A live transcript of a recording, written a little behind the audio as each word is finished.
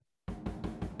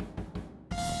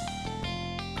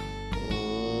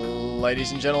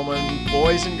Ladies and gentlemen,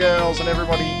 boys and girls, and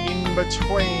everybody in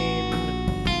between.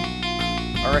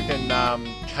 I reckon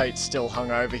Kate's still hung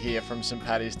over here from St.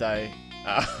 Paddy's Day.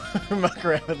 Muck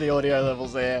around with the audio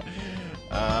levels there.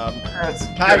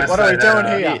 Kate, what are we doing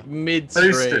here?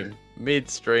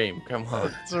 Midstream, come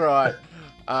on. That's right.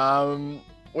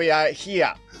 We are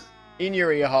here in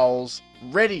your ear holes,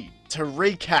 ready to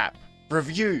recap,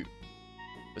 review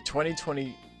the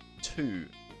 2022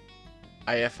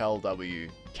 AFLW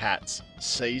Cats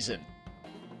season.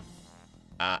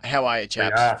 How are you,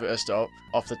 chaps? First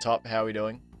off the top, how are we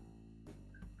doing?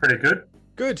 Pretty good.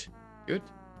 Good.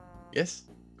 Yes.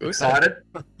 Good. Excited.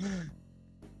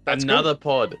 Another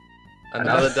pod.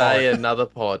 Another day, another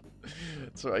pod.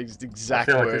 That's right, exact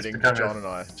wording John and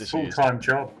I just used. Full-time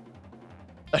job.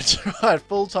 That's right,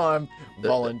 full-time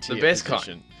volunteer the best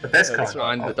position. The best That's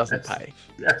kind. Kind that doesn't pay.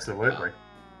 Absolutely.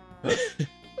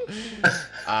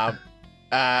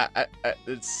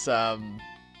 It's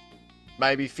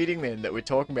maybe fitting then that we're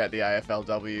talking about the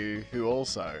AFLW, who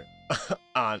also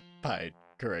aren't paid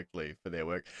correctly for their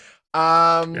work.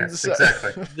 Yes,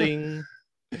 exactly. Zing.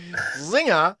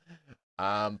 Zinger.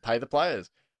 Pay the players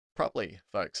properly,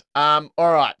 folks. All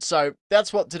right, so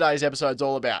that's what today's episode's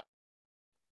all about.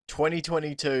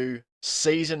 2022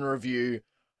 season review.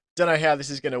 Don't know how this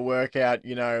is going to work out,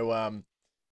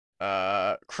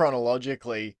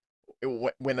 chronologically.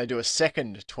 When they do a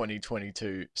second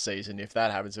 2022 season, if that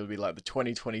happens, it'll be like the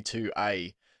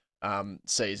 2022A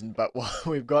season. But what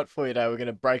we've got for you today, we're going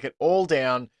to break it all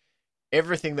down,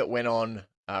 everything that went on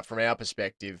from our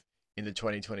perspective in the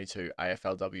 2022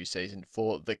 AFLW season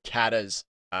for the Catters.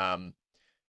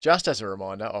 Just as a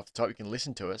reminder, off the top, you can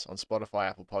listen to us on Spotify,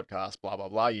 Apple Podcasts, blah, blah,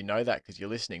 blah. You know that because you're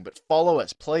listening. But follow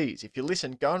us, please. If you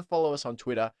listen, go and follow us on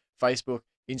Twitter, Facebook,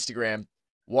 Instagram.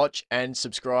 Watch and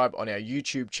subscribe on our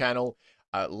YouTube channel.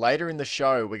 Later in the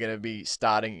show, we're going to be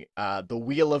starting the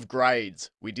Wheel of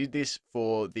Grades. We did this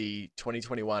for the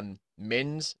 2021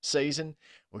 men's season.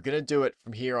 We're going to do it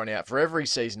from here on out for every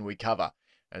season we cover.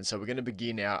 And so we're going to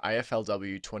begin our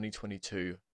AFLW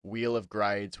 2022 Wheel of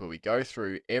Grades, where we go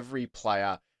through every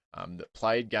player that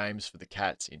played games for the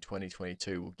Cats in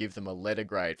 2022. We'll give them a letter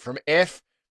grade from F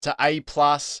to A+,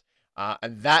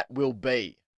 and that will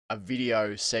be a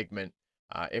video segment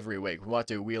every week. We might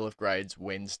do Wheel of Grades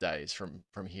Wednesdays from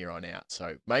here on out.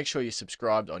 So make sure you're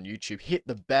subscribed on YouTube. Hit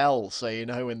the bell so you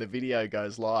know when the video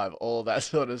goes live, all that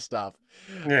sort of stuff.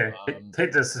 Yeah,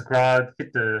 hit the subscribe,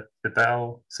 hit the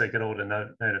bell so you get all the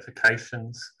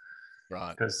notifications.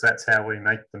 Right. Because that's how we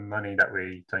make the money that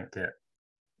we don't get.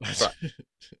 Right.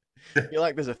 I feel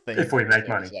like there's a theme. If we make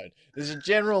money. There's a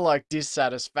general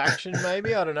dissatisfaction,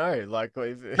 maybe. I don't know. No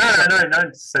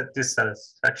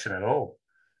dissatisfaction at all.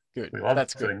 Good. We love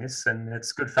That's doing good. this, and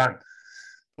it's good fun.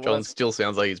 John still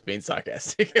sounds like he's being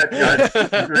sarcastic.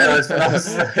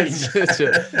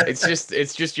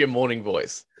 It's just your morning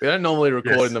voice. We don't normally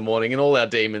record in the morning, and all our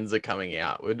demons are coming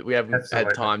out. We haven't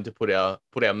had time to put our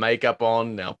makeup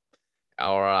on,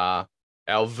 our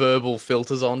verbal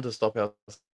filters on to stop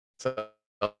ourselves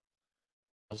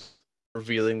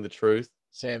revealing the truth.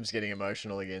 Sam's getting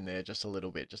emotional again there, just a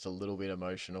little bit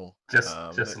emotional. Just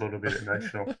a little bit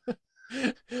emotional.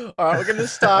 All right, we're going to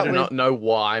start I don't know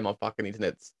why my fucking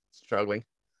internet's struggling.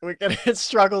 We're going to hit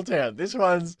Struggletown. This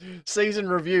one's season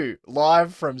review,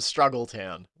 live from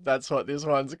Struggletown. That's what this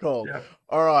one's called. Yep.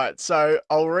 All right, so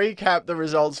I'll recap the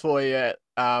results for you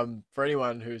for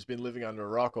anyone who's been living under a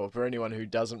rock or for anyone who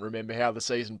doesn't remember how the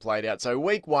season played out. So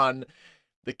week 1,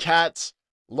 the Cats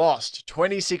lost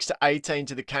 26-18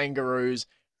 to the Kangaroos,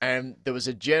 and there was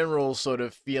a general sort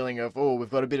of feeling of, we've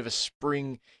got a bit of a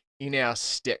spring in our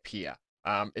step here.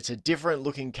 It's a different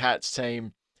looking Cats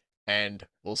team, and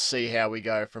we'll see how we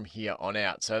go from here on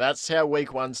out. So that's how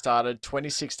week 1 started.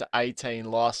 26-18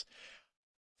 loss.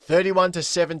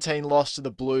 31-17 loss to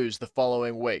the Blues the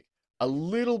following week. A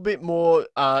little bit more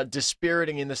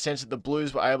dispiriting in the sense that the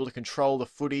Blues were able to control the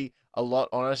footy a lot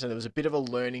on us, and there was a bit of a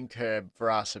learning curve for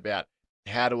us about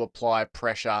how to apply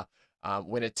pressure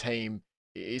when a team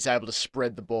is able to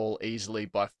spread the ball easily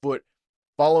by foot.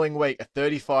 Following week, a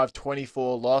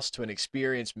 35-24 loss to an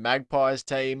experienced Magpies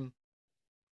team.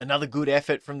 Another good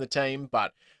effort from the team,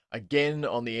 but again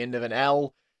on the end of an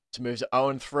L to move to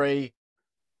 0-3.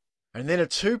 And then a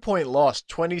 2-point loss,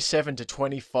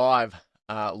 27-25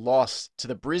 loss to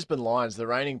the Brisbane Lions, the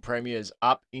reigning premiers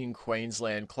up in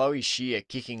Queensland. Chloe Shear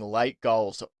kicking late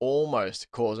goals to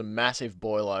almost cause a massive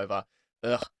boil over.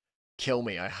 Ugh, kill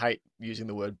me. I hate using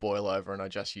the word boil over, and I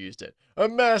just used it. A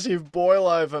massive boil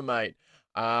over, mate.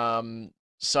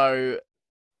 So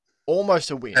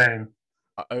almost a win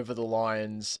over the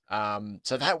Lions.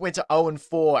 So that went to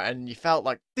 0-4, and you felt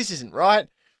like this isn't right.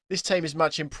 this team is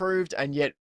much improved, and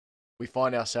yet we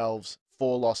find ourselves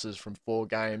 4 losses from 4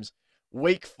 games.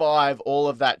 Week 5, all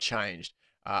of that changed.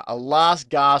 A last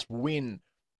gasp win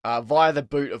via the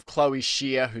boot of Chloe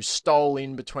Shear, who stole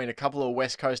in between a couple of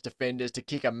West Coast defenders to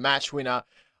kick a match winner.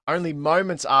 Only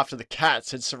moments after the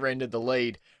Cats had surrendered the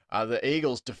lead, the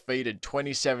Eagles defeated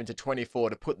 27-24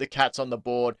 to put the Cats on the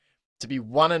board to be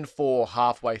 1-4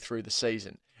 halfway through the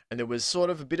season. And there was sort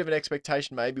of a bit of an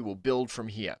expectation maybe we'll build from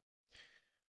here.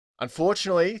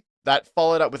 Unfortunately, that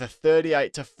followed up with a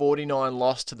 38-49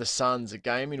 loss to the Suns, a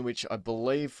game in which I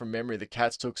believe from memory the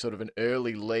Cats took sort of an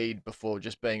early lead before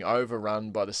just being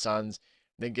overrun by the Suns,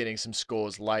 then getting some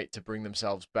scores late to bring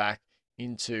themselves back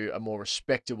into a more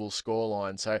respectable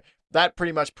scoreline. So that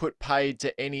pretty much put paid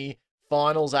to any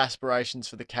finals aspirations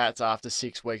for the Cats after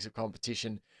 6 weeks of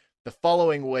competition. The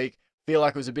following week, feel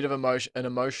like it was a bit of an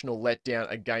emotional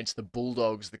letdown against the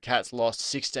Bulldogs. The Cats lost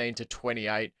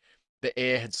 16-28. The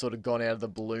air had sort of gone out of the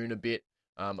balloon a bit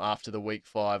after the week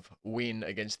 5 win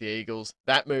against the Eagles.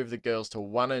 That moved the girls to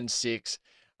 1-6.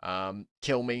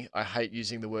 Kill me. I hate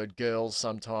using the word girls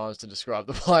sometimes to describe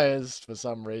the players for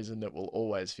some reason that will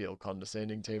always feel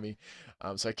condescending to me.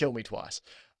 So kill me twice.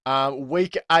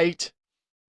 Week 8,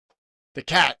 the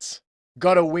Cats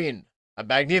got a win. A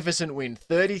magnificent win.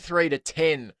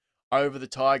 33-10 over the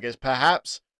Tigers.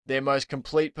 Perhaps their most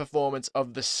complete performance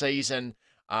of the season.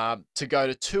 To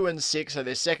go to 2-6, so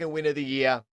their second win of the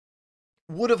year.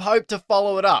 Would have hoped to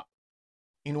follow it up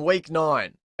in week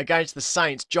 9 against the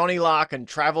Saints. Johnny Larkin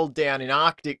travelled down in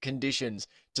Arctic conditions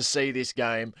to see this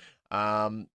game.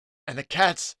 And the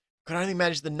Cats could only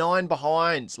manage the 9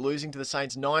 behinds, losing to the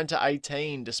Saints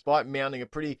 9-18, despite mounting a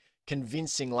pretty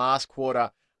convincing last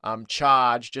quarter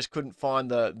charge. Just couldn't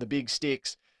find the big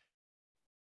sticks.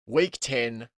 Week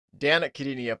 10, down at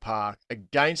Cardinia Park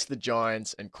against the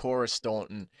Giants and Cora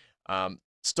Staunton.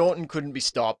 Staunton couldn't be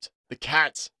stopped. The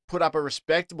Cats put up a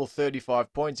respectable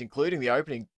 35 points, including the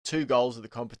opening 2 goals of the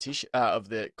competition of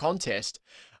the contest.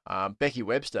 Becky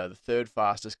Webster, the 3rd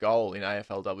fastest goal in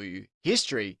AFLW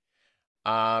history.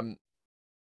 The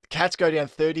Cats go down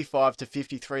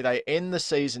 35-53. They end the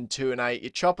season 2-8. You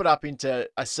chop it up into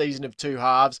a season of 2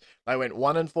 halves. They went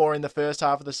 1-4 in the first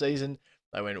half of the season.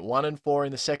 They went 1-4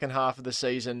 in the second half of the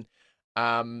season.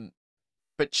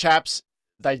 But Chaps,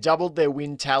 they doubled their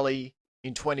win tally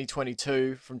in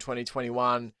 2022 from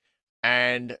 2021.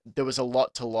 And there was a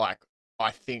lot to like,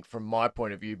 I think, from my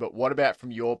point of view. But what about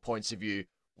from your points of view?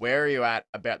 Where are you at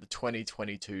about the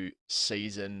 2022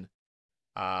 season?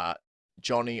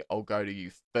 Johnny, I'll go to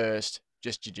you first.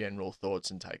 Just your general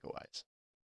thoughts and takeaways.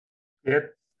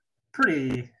 Yep,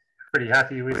 pretty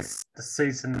happy with the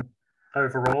season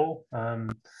overall. A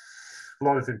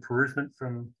lot of improvement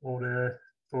from all the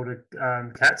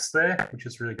Cats there, which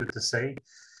is really good to see.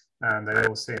 They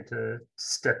all seem to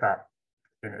step up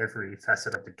in every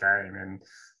facet of the game, and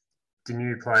the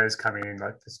new players coming in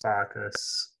like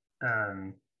Sparkus,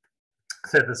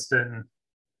 Featherston,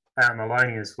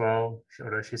 Maloney as well.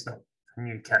 Although she's not a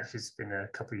new Cat, she's been a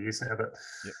couple of years now, but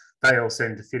yep, they all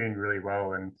seem to fit in really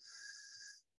well, and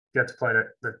you have to play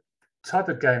the type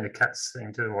of game the Cats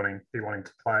seem to be wanting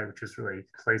to play, which is really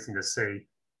pleasing to see.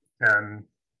 And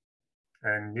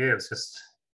yeah, it was just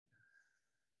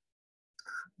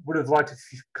would have liked a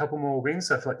couple more wins.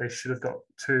 I feel like they should have got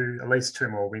at least two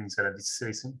more wins out of this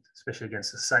season, especially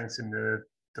against the Saints and the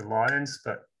Lions.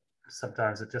 But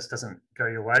sometimes it just doesn't go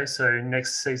your way. So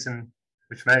next season,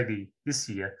 which may be this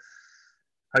year,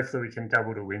 hopefully we can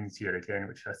double the wins yet again,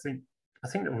 which I think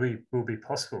that will be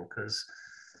possible, because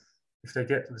if they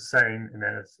get the same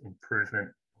amount of improvement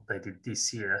they did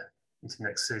this year into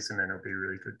next season, then it'll be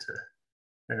really good to,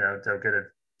 they'll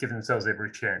give themselves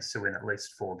every chance to win at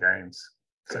least 4 games.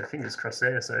 So fingers crossed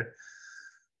there. So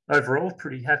overall,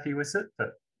 pretty happy with it,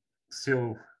 but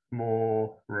still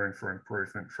more room for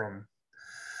improvement from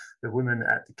the women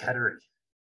at the Cattery.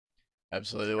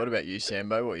 Absolutely. What about you,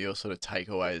 Sambo? What are your sort of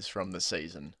takeaways from the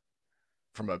season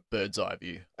from a bird's eye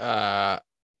view?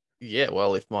 Yeah,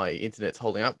 well, if my internet's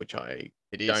holding up, which I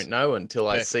don't know until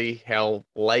I see how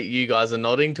late you guys are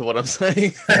nodding to what I'm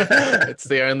saying. It's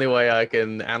the only way I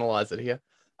can analyze it here.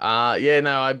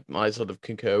 I sort of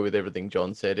concur with everything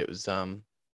John said. It was,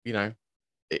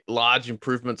 large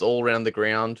improvements all around the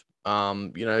ground.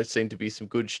 Seemed to be some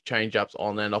good change-ups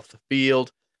on and off the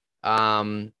field.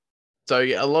 So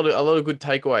yeah, a lot of good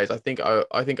takeaways. I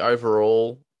think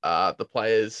overall, the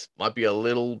players might be a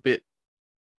little bit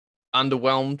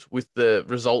underwhelmed with the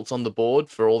results on the board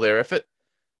for all their effort.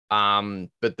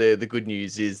 But the good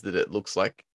news is that it looks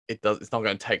like it's not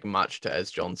going to take much to, as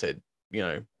John said,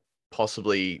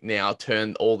 possibly now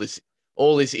turn all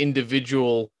this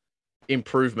individual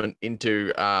improvement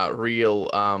into real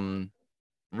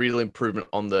improvement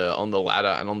on the ladder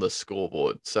and on the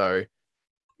scoreboard. So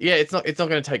yeah, it's not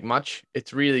going to take much.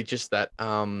 It's really just that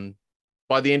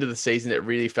by the end of the season, it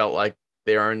really felt like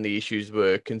their only issues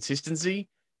were consistency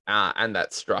and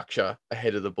that structure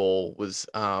ahead of the ball was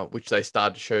which they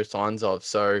started to show signs of.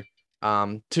 So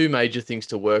two major things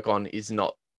to work on is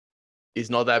not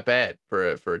that bad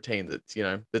for a team that's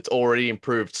that's already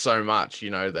improved so much.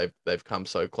 They've come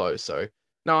so close. So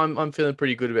no, I'm feeling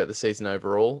pretty good about the season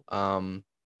overall. Yeah,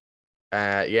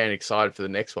 and excited for the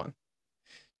next one.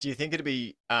 Do you think it'd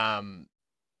be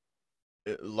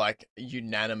like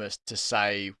unanimous to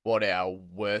say what our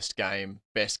worst game,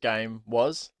 best game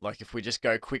was? Like if we just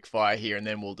go quick fire here and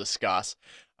then we'll discuss.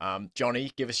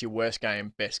 Johnny, give us your worst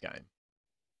game, best game.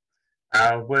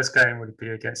 Our worst game would be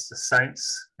against the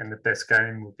Saints, and the best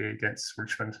game would be against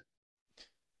Richmond.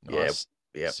 Nice.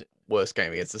 Yeah. Worst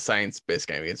game against the Saints, best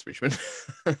game against Richmond.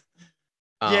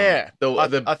 Yeah,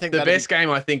 I think the best game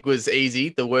I think was easy.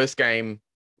 The worst game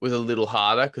was a little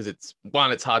harder because it's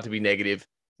hard to be negative,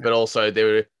 but also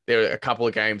there were a couple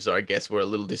of games that I guess were a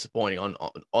little disappointing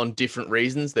on different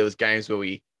reasons. There was games where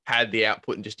we had the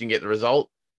output and just didn't get the result,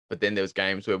 but then there was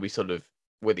games where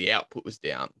where the output was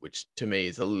down, which to me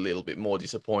is a little bit more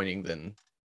disappointing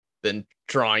than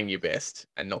trying your best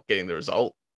and not getting the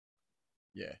result.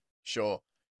 Yeah, sure.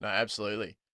 No,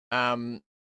 absolutely. And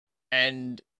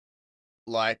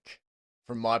like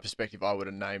from my perspective, I would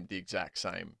have named the exact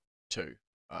same two.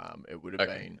 It would have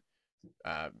been,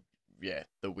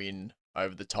 the win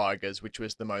over the Tigers, which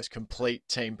was the most complete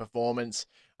team performance.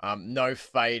 No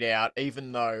fade out,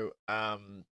 even though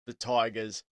the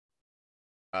Tigers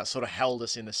sort of held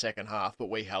us in the second half, but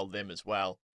we held them as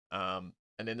well. And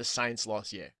then the Saints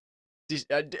loss,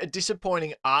 a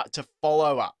disappointing art to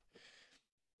follow up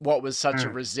what was such a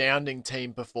resounding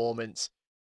team performance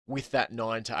with that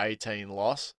 9-18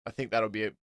 loss. I think that'll be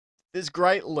there's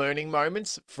great learning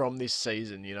moments from this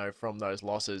season, from those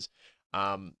losses.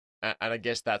 And I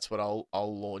guess that's what I'll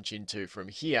launch into from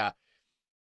here.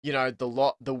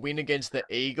 The win against the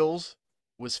Eagles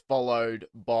was followed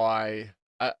by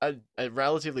a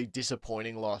relatively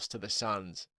disappointing loss to the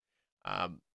Suns.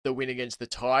 The win against the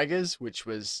Tigers, which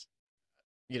was,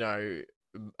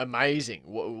 amazing.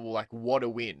 What a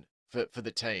win for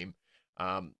the team.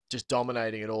 Just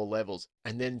dominating at all levels.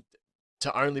 And then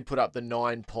to only put up the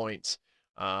 9 points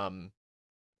the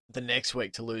next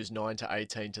week to lose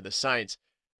 9-18 to the Saints.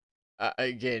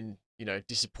 Again,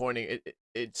 disappointing.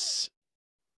 It's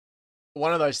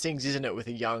one of those things, isn't it, with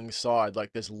a young side?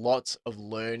 Like there's lots of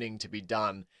learning to be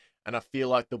done. And I feel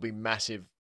like there'll be massive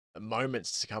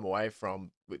moments to come away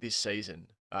from with this season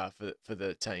for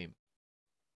the team.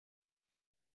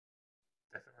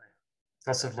 Definitely.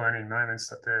 Lots of learning moments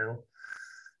that they'll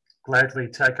gladly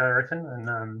take, I reckon,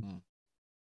 and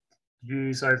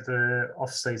use over the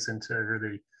off season to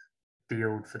really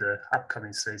build for the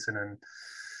upcoming season.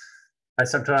 And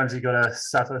sometimes you got to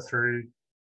suffer through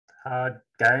hard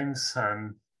games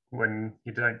when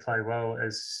you don't play well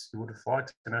as you would have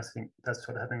liked. And I think that's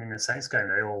what happened in the Saints game.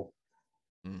 They all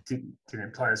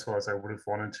didn't play as well as they would have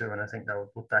wanted to, and I think they'll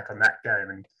look back on that game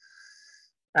and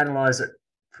analyze it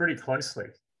pretty closely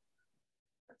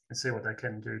and see what they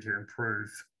can do to improve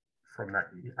from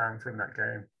that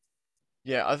game.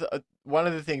 Yeah, one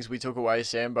of the things we took away,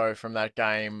 Sambo, from that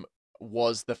game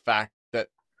was the fact that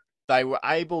they were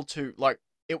able to,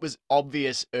 it was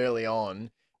obvious early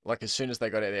on, as soon as they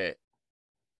got out there,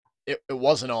 it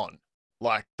wasn't on.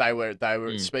 They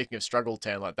were speaking of Struggle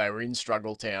Town, they were in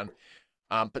Struggle Town.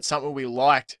 But something we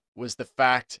liked was the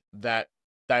fact that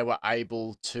they were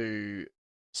able to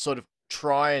sort of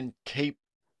try and keep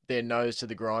their nose to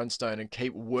the grindstone and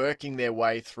keep working their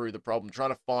way through the problem, trying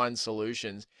to find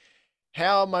solutions.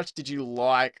 How much did you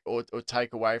like or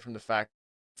take away from the fact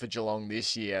for Geelong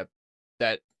this year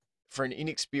that for an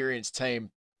inexperienced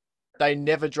team, they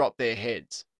never dropped their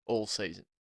heads all season?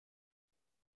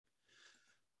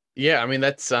 Yeah, I mean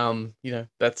that's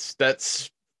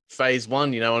that's phase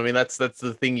one. I mean that's the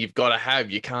thing you've got to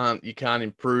have. You can't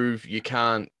improve. You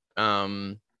can't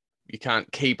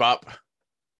keep up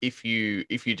if you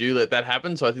do let that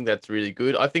happen. So I think that's really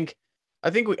good. I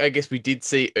guess we did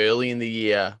see early in the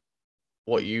year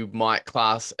what you might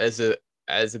class as a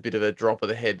bit of a drop of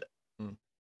the head.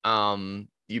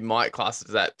 You might class it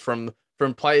as that from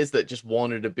players that just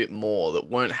wanted a bit more, that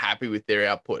weren't happy with their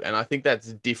output, and I think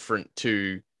that's different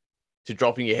to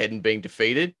dropping your head and being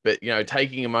defeated. But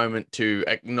taking a moment to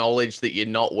acknowledge that you're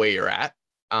not where you're at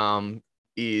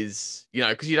is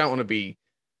because you don't want to be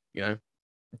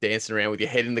dancing around with your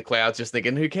head in the clouds just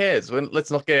thinking who cares,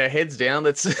 let's not get our heads down,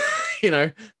 let's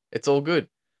it's all good.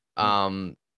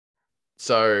 So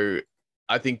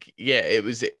I think, yeah, it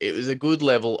was a good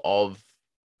level of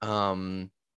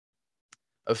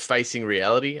facing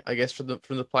reality, I guess, from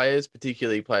the players,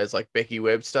 particularly players like Becky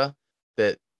Webster,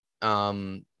 that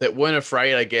that weren't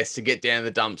afraid, I guess, to get down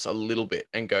the dumps a little bit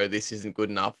and go, this isn't good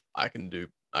enough. I can do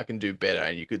better.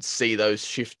 And you could see those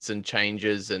shifts and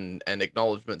changes and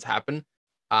acknowledgements happen.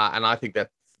 And I think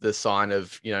that's the sign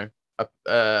of,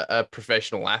 a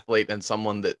professional athlete and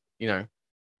someone that,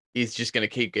 is just going to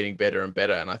keep getting better and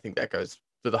better. And I think that goes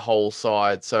for the whole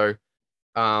side. So,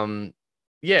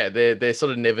 yeah, they're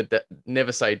sort of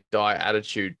never say die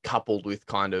attitude, coupled with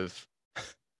kind of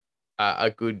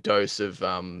a good dose of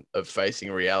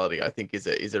facing reality, I think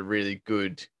is a really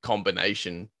good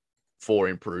combination for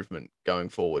improvement going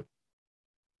forward.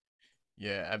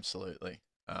 Yeah, absolutely.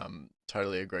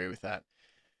 Totally agree with that.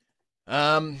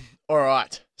 All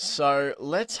right. So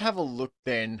let's have a look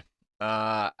then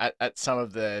at some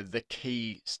of the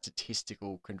key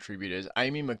statistical contributors.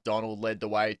 Amy McDonald led the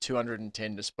way,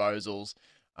 210 disposals.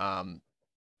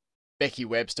 Becky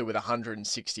Webster with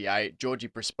 168. Georgie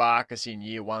Prasparkas in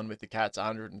year one with the Cats,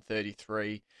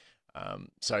 133.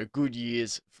 So good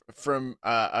years from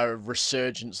a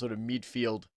resurgent sort of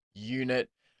midfield unit.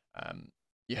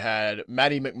 You had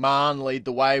Maddie McMahon lead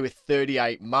the way with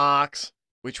 38 marks,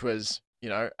 which was,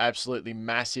 absolutely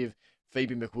massive.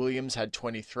 Phoebe McWilliams had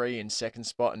 23 in second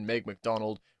spot, and Meg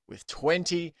McDonald with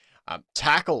 20.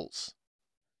 Tackles,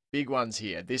 big ones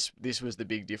here. This was the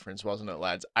big difference, wasn't it,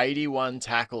 lads? 81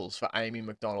 tackles for Amy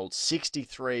McDonald,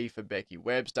 63 for Becky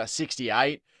Webster,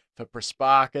 68 for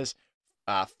Prasparkas,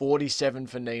 47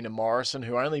 for Nina Morrison,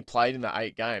 who only played in the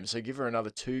 8 games. So give her another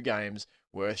 2 games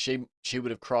worth. She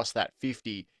would have crossed that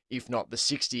 50, if not the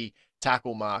 60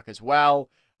 tackle mark as well.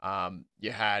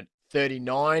 You had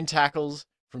 39 tackles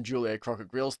from Julia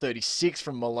Crockett-Grills, 36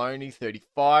 from Maloney,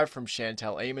 35 from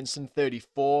Chantal Eamonson,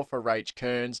 34 for Rach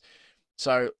Kearns.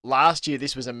 So last year,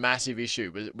 this was a massive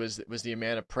issue. Was the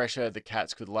amount of pressure the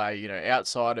Cats could lay,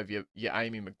 outside of your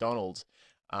Amy McDonald's.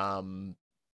 There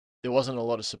wasn't a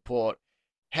lot of support.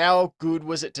 How good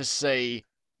was it to see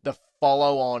the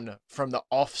follow-on from the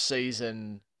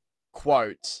off-season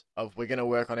quotes of we're going to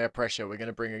work on our pressure, we're going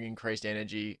to bring an increased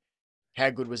energy? How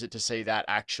good was it to see that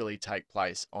actually take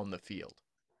place on the field?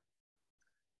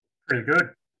 Pretty good.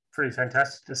 Pretty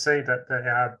fantastic to see that they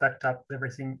backed up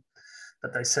everything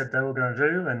that they said they were going to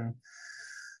do. And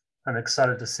I'm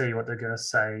excited to see what they're going to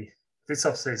say this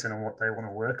off-season and what they want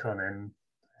to work on, and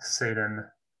see them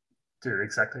do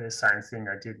exactly the same thing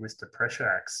they did with the pressure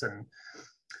acts. And,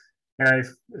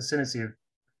 as soon as you've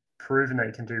proven that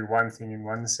you can do one thing in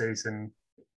one season,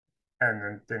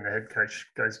 and then the head coach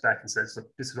goes back and says, look,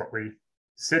 this is what we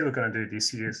said we're going to do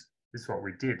this year. This is what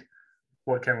we did.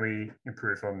 What can we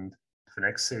improve on for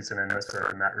next season? And let's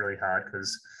work on that really hard,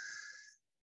 because,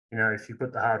 if you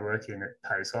put the hard work in, it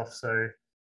pays off. So,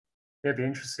 yeah, it'd be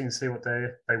interesting to see what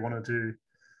they want to do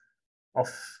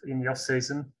in the off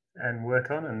season and work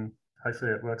on, and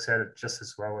hopefully it works out just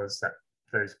as well as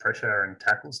those pressure and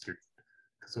tackles did,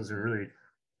 because it was a really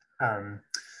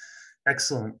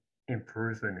excellent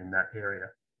improvement in that area.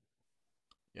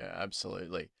 Yeah,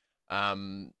 absolutely.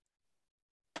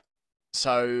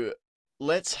 So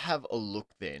let's have a look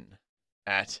then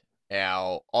at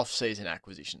our off-season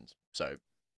acquisitions. So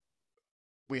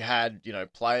we had,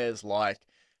 players like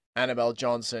Annabelle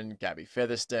Johnson, Gabby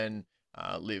Featherston,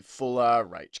 Liv Fuller,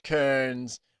 Rach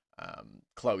Kearns,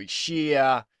 Chloe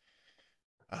Shear,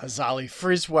 Zali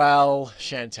Friswell,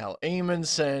 Chantal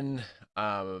Eamonson.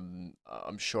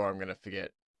 I'm sure I'm going to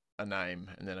forget a name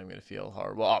and then I'm going to feel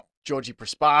horrible. Oh, Georgie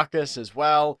Prasparkas as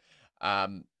well.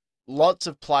 Lots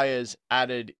of players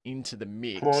added into the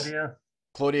mix.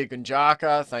 Claudia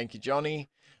Gunjaka. Thank you, Johnny.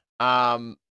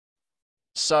 So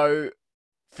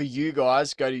for you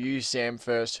guys, go to you, Sam,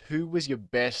 first. Who was your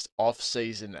best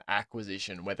off-season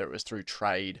acquisition, whether it was through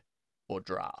trade or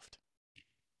draft?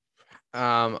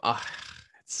 It's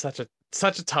such a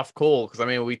tough call, because I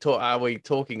mean, are we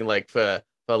talking like for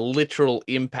literal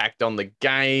impact on the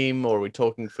game, or are we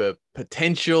talking for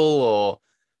potential, or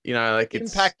like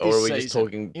it's impact this or are we season. Just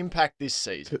talking impact this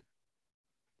season?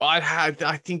 I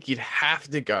think you'd have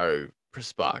to go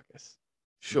Prasparkas,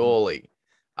 surely.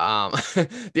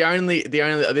 The only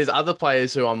there's other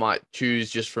players who I might choose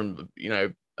just from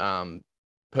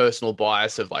personal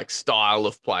bias of like style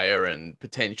of player and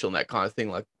potential and that kind of thing.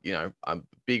 Like, I'm a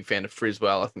big fan of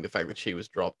Friswell. I think the fact that she was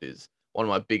dropped is one of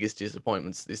my biggest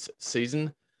disappointments this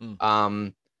season.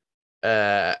 But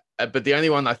the only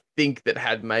one I think that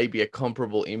had maybe a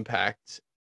comparable impact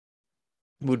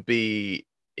would be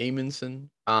Eamonson.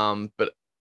 But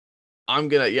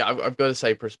I've got to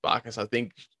say Prasparkas. I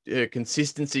think her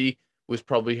consistency was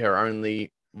probably her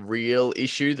only real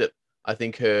issue. That I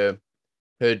think her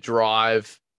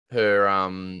drive, her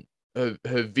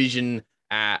vision,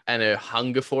 and her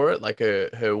hunger for it, like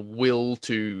her will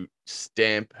to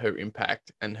stamp her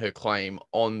impact and her claim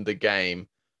on the game,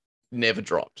 never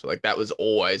dropped. Like that was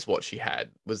always what she had,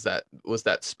 was that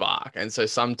spark. And so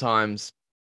sometimes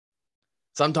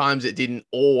it didn't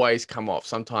always come off.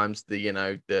 Sometimes the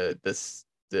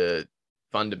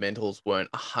fundamentals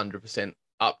weren't 100%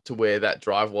 up to where that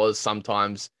drive was.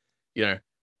 Sometimes, you know,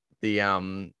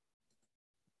 the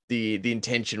the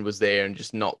intention was there and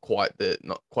just not quite the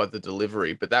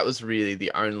delivery. But that was really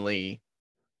the only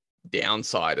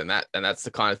downside, and that's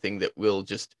the kind of thing that will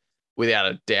just, without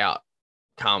a doubt,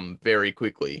 come very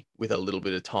quickly with a little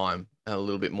bit of time and a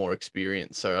little bit more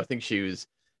experience. So I think she was,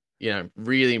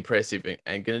 really impressive,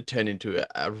 and going to turn into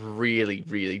a really,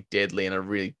 really deadly and a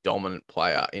really dominant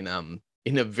player in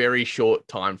a very short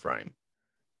time frame.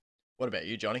 What about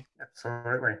you, Johnny?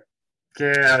 Absolutely.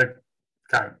 Yeah,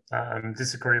 I can't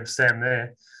disagree with Sam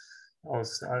there. I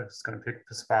was going to pick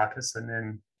Sparkus and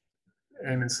then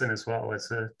Emerson as well as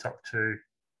the top two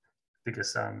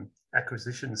biggest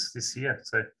acquisitions this year.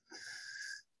 So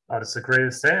I just agree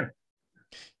with Sam.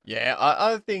 Yeah,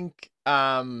 I think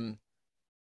I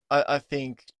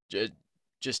think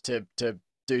just to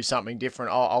do something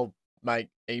different, I'll make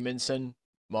Emerson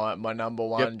my number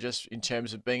one, just in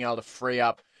terms of being able to free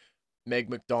up Meg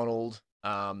McDonald,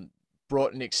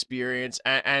 brought an experience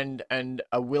and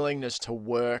a willingness to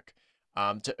work,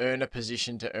 to earn a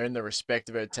position, to earn the respect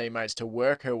of her teammates, to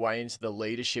work her way into the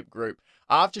leadership group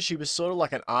after she was sort of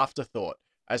like an afterthought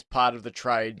as part of the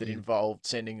trade that involved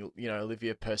sending,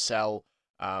 Olivia Purcell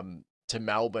to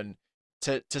Melbourne,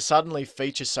 to suddenly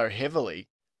feature so heavily,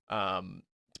 to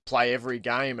play every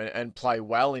game and play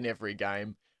well in every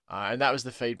game. And that was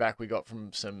the feedback we got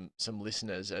from some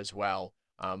listeners as well,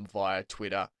 via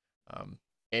Twitter.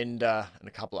 Ender and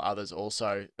a couple of others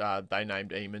also, they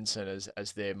named Emerson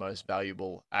as their most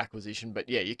valuable acquisition. But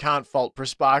yeah, you can't fault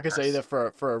Prasparkas either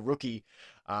for a rookie.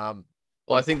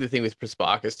 Well, I think the thing with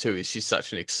Prasparkas too is she's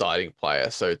such an exciting player,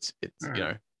 so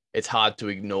it's hard to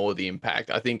ignore the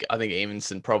impact. I think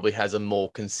Emerson probably has a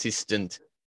more consistent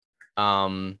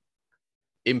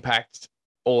impact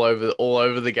all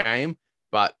over the game,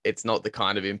 but it's not the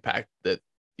kind of impact that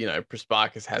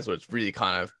Prasparkas has, where it's really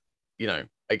kind of,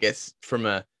 I guess from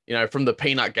the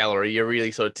peanut gallery, you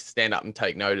really sort of stand up and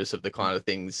take notice of the kind of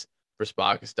things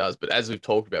Prasparkas does. But as we've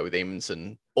talked about with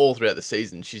Emerson all throughout the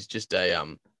season, she's just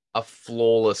a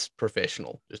flawless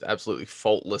professional, just absolutely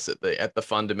faultless at the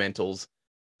fundamentals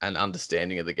and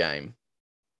understanding of the game.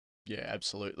 Yeah,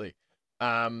 absolutely.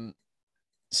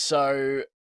 So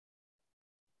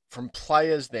from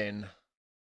players then,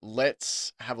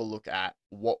 let's have a look at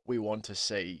what we want to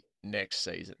see next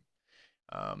season.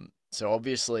 So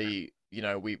obviously,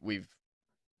 we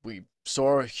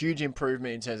saw a huge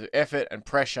improvement in terms of effort and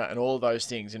pressure and all of those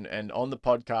things. And on the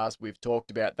podcast, we've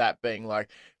talked about that being like,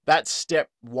 that's step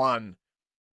one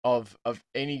of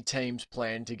any team's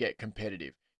plan to get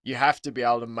competitive. You have to be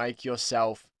able to make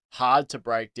yourself hard to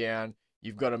break down.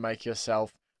 You've got to make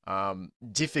yourself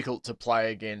difficult to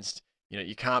play against.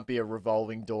 You can't be a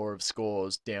revolving door of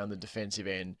scores down the defensive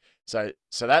end. So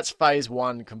that's phase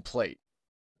one complete.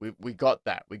 We got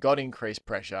that. We got increased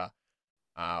pressure.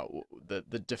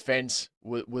 The defense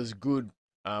was good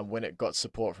when it got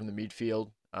support from the midfield.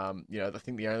 I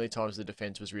think the only times the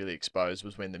defense was really exposed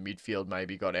was when the midfield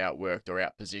maybe got outworked or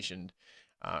outpositioned,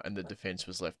 and the defense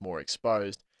was left more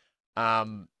exposed.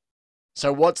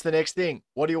 So what's the next thing?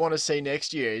 What do you want to see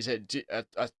next year? Is it a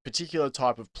particular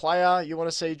type of player you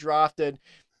want to see drafted?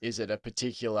 Is it a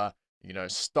particular,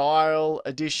 style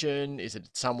addition? Is it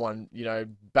someone,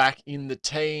 back in the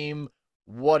team?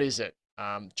 What is it?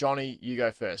 Johnny, you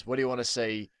go first. What do you want to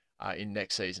see in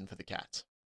next season for the Cats?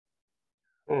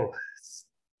 Oh, it's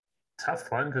a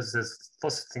tough one because there's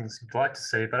lots of things you'd like to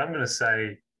see, but I'm going to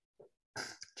say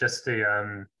just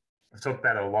I've talked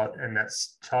about it a lot, and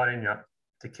that's tightening up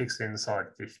the kicks inside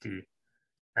 50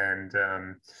 and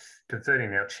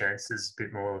converting our chances a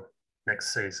bit more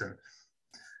next season,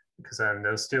 because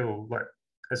there's still, like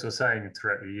as we're saying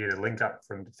throughout the year, the link up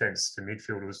from defence to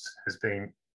midfield has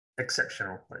been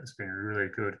exceptional. It's been really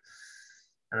good,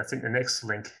 and I think the next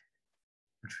link,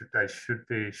 which they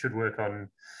should work on,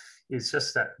 is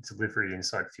just that delivery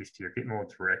inside 50, a bit more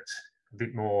direct, a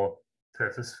bit more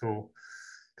purposeful,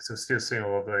 because we're still seeing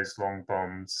all of those long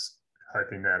bombs,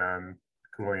 hoping that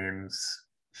Williams,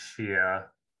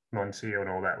 Shear, Montiel and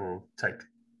all that will take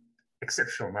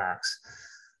exceptional marks.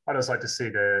 I just like to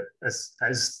see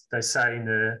as they say in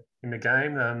the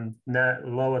game,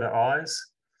 lower the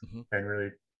eyes and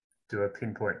really do a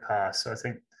pinpoint pass. So I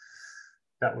think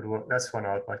that would work. That's one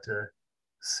I'd like to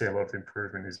see a lot of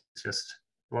improvement, is just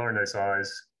lowering those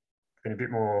eyes, being a bit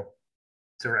more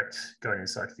direct going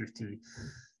inside 50,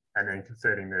 and then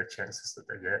converting the chances that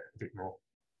they get a bit more.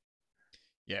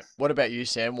 Yeah. What about you,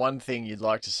 Sam? One thing you'd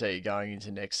like to see going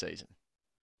into next season?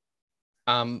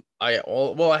 I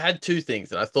had two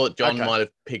things, and I thought John Okay. might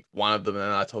have picked one of them, and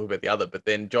then I talked about the other. But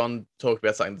then John talked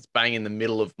about something that's bang in the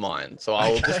middle of mine, so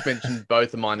I'll Okay. just mention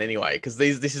both of mine anyway, because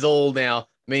this is all now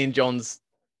me and John's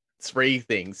three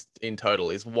things in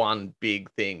total is one big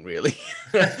thing, really.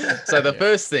 So the Yeah.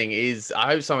 first thing is, I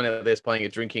hope someone out there's playing a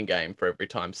drinking game for every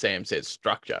time Sam says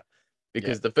structure, Yeah.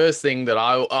 because the first thing that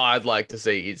I'd like to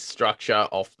see is structure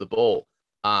off the ball.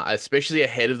 Especially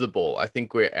ahead of the ball. I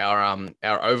think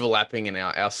our overlapping and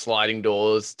our sliding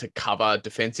doors to cover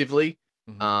defensively,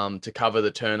 to cover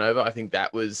the turnover. I think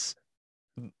that was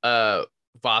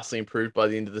vastly improved by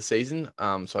the end of the season.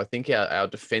 So I think our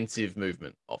defensive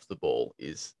movement off the ball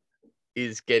is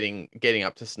getting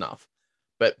up to snuff.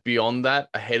 But beyond that,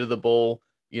 ahead of the ball,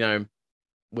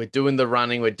 we're doing the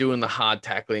running, we're doing the hard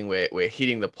tackling, we're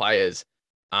hitting the players.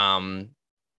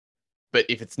 But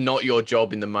if it's not your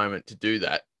job in the moment to do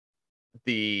that,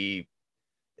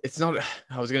 it's not.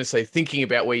 I was going to say thinking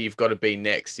about where you've got to be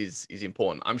next is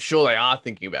important. I'm sure they are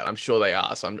thinking about it. I'm sure they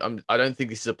are. So I don't think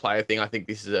this is a player thing. I think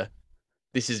this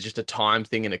is just a time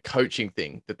thing and a coaching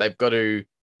thing that they've got to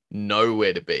know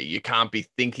where to be. You can't be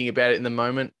thinking about it in the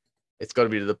moment. It's got to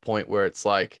be to the point where it's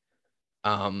like,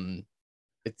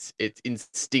 it's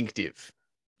instinctive.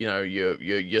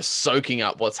 You're soaking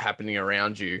up what's happening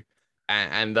around you,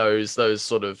 and those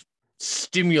sort of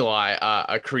stimuli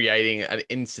are creating an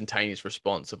instantaneous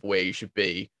response of where you should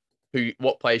be,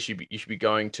 what place you should be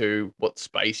going to, what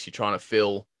space you're trying to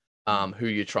fill, who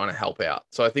you're trying to help out.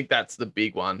 So I think that's the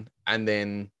big one, and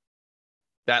then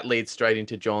that leads straight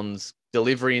into John's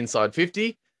delivery inside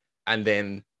 50, and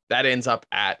then that ends up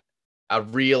at a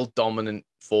real dominant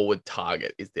forward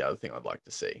target is the other thing I'd like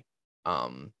to see,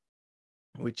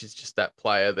 which is just that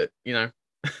player that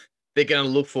they're going to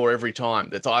look for every time.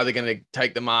 That's either going to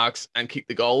take the marks and kick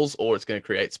the goals, or it's going to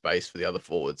create space for the other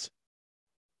forwards.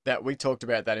 That we talked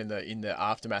about that in the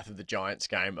aftermath of the Giants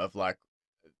game of like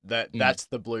that's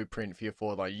the blueprint for your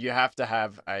forward line. You have to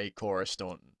have a Cora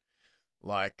Staunton.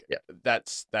 Like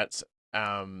that's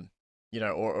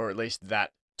or at least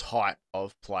that type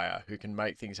of player who can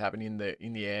make things happen in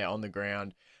the air, on the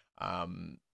ground,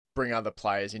 bring other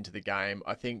players into the game.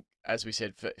 I think, as we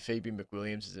said, Phoebe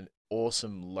McWilliams is an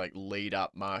awesome like lead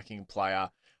up marking player,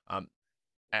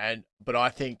 but I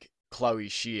think Chloe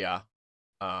Shear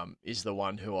is the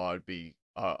one who I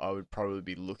would probably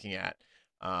be looking at.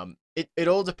 It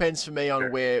all depends for me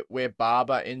on where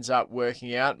Barber ends up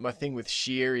working out. My thing with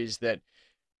Shear is that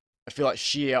I feel like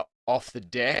Shear off the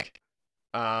deck,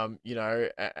 and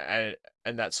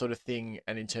that sort of thing,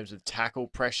 and in terms of tackle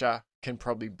pressure, can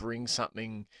probably bring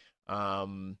something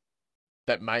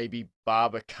that maybe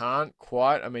Barber can't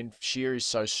quite. I mean, Shear is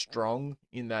so strong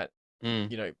in that,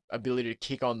 ability to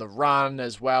kick on the run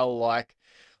as well, like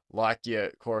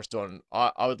your Coruscant.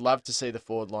 I would love to see the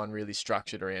forward line really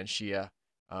structured around Shear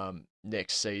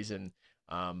next season,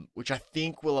 which I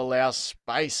think will allow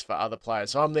space for other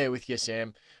players. So I'm there with you,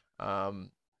 Sam.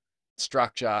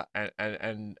 Structure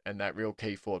and that real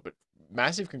key forward. But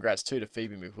massive congrats too to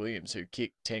Phoebe McWilliams, who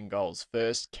kicked 10 goals.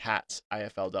 First Cats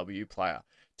AFLW player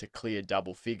to clear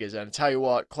double figures. And I tell you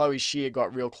what, Chloe Shear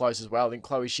got real close as well. I think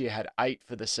Chloe Shear had 8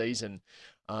 for the season.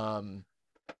 And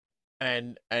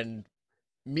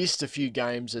missed a few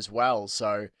games as well.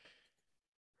 So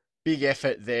big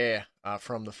effort there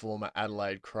from the former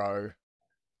Adelaide Crow.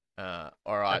 All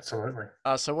right. Absolutely.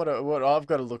 So what I've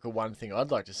got to look at one thing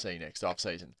I'd like to see next off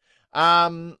season.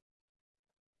 I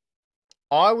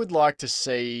would like to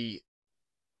see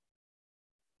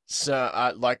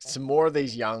some more of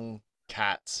these young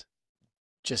cats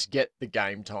just get the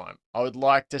game time. I would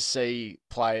like to see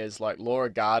players like Laura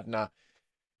Gardner,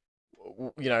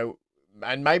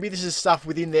 and maybe this is stuff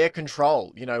within their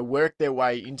control, work their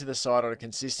way into the side on a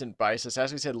consistent basis.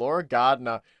 As we said, Laura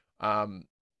Gardner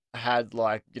had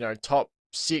top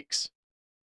 6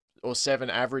 or 7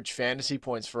 average fantasy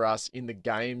points for us in the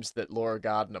games that Laura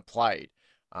Gardner played.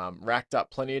 Racked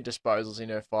up plenty of disposals in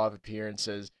her 5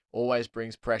 appearances, always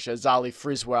brings pressure. Zali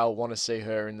Friswell, want to see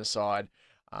her in the side.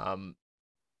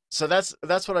 So that's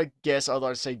what I guess I'd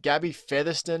like to see. Gabby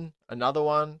Featherston, another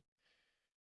one.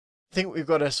 I think we've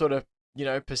got to sort of,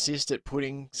 persist at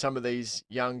putting some of these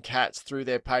young cats through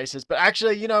their paces. But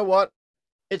actually, you know what?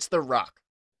 It's the ruck.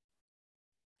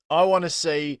 I want to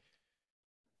see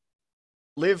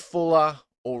Liv Fuller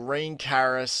or Reen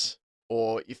Karras,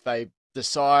 or if they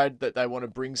decide that they want to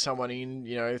bring someone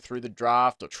in, through the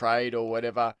draft or trade or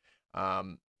whatever.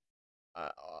 Um, uh,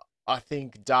 I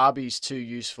think Darby's too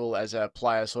useful as a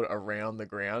player sort of around the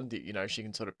ground. She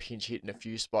can sort of pinch hit in a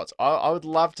few spots. I would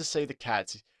love to see the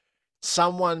Cats,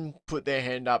 someone put their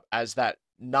hand up as that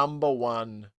number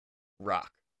one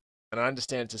ruck. And I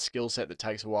understand it's a skill set that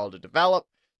takes a while to develop.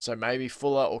 So maybe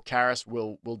Fuller or Karras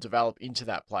will develop into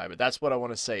that player. But that's what I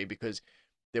want to see, because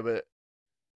there were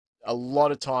a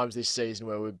lot of times this season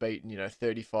where we've beaten,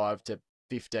 35 to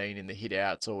 15 in the hit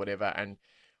outs or whatever. And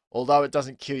although it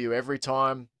doesn't kill you every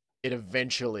time, it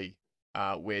eventually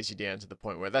wears you down to the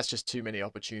point where that's just too many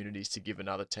opportunities to give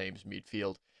another team's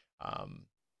midfield.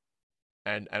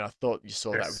 And I thought you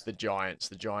saw that with the Giants.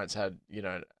 The Giants had,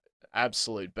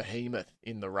 absolute behemoth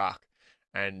in the ruck,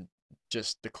 and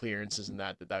just the clearances and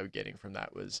that they were getting from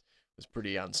that was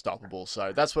pretty unstoppable.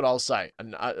 So that's what I'll say.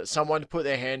 And someone to put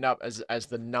their hand up as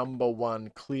the number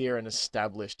one clear and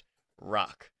established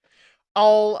ruck.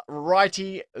 All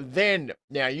righty then.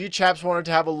 Now, you chaps wanted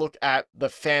to have a look at the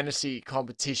fantasy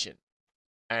competition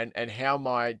and how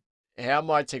my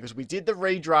team, because we did the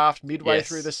redraft midway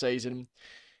through the season,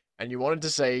 and you wanted to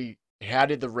see how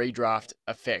did the redraft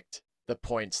affect the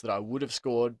points that I would have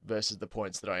scored versus the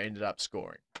points that I ended up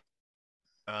scoring.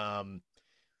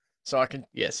 So I can.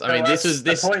 Yes, I mean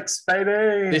this points,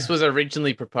 baby. This was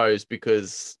originally proposed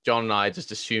because John and I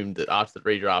just assumed that after the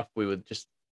redraft we would just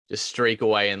streak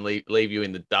away and leave you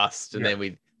in the dust, and then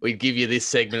we'd give you this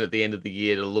segment at the end of the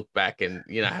year to look back and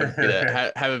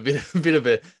have a bit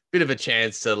of a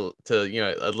chance to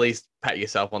at least pat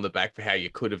yourself on the back for how you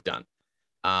could have done.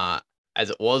 As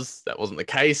it was, that wasn't the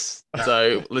case.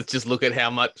 So let's just look at how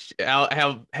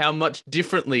much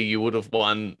differently you would have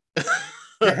won.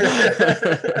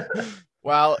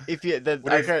 Well, if you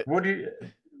what do you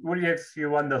if you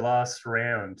won the last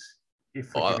round?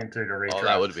 If we didn't do the redraft,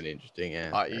 that would have been interesting.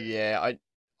 Yeah.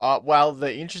 Well,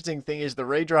 the interesting thing is the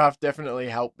redraft definitely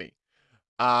helped me.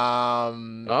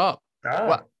 Well,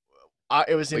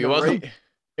 it was in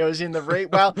the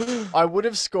well, I would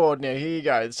have scored. Now here you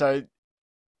go. So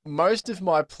most of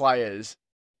my players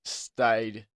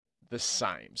stayed the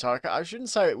same. So I shouldn't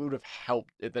say it would have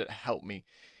helped, that it helped me,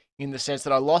 in the sense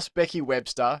that I lost Becky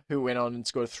Webster, who went on and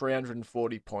scored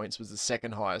 340 points, was the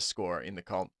second highest scorer in the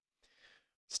comp.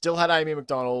 Still had Amy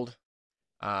McDonald.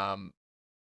 I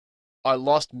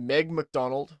lost Meg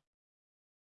McDonald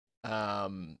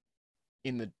in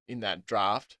that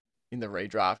draft, in the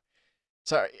redraft.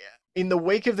 So in the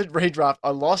week of the redraft,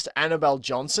 I lost Annabelle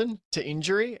Johnson to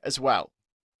injury as well.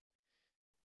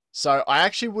 So I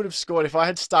actually would have scored, if I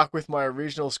had stuck with my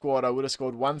original squad, I would have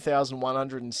scored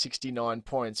 1,169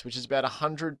 points, which is about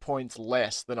 100 points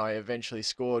less than I eventually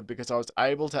scored, because I was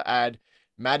able to add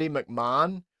Maddie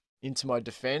McMahon into my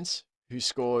defense, who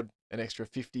scored an extra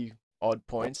 50 odd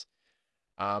points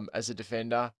as a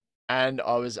defender. And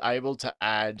I was able to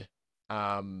add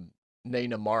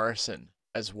Nina Morrison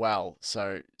as well.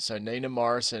 So Nina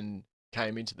Morrison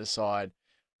came into the side.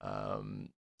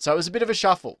 So it was a bit of a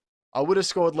shuffle. I would have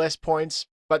scored less points,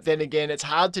 but then again, it's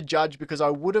hard to judge because I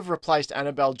would have replaced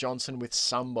Annabelle Johnson with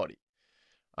somebody.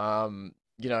 So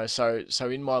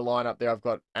in my lineup there, I've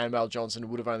got Annabelle Johnson, who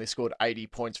would have only scored 80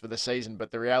 points for the season,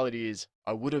 but the reality is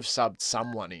I would have subbed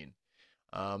someone in.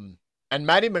 And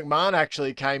Maddie McMahon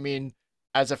actually came in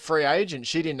as a free agent.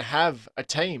 She didn't have a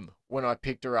team when I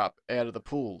picked her up out of the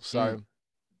pool. So,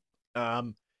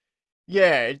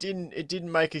 it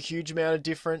didn't make a huge amount of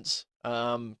difference.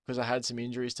 Because I had some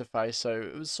injuries to face, so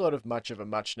it was sort of much of a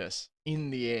muchness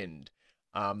in the end.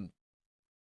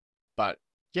 But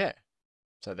yeah,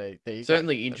 so they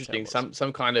certainly interesting.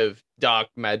 Some kind of dark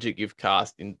magic you've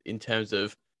cast in terms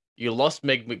of you lost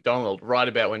Meg McDonald right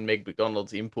about when Meg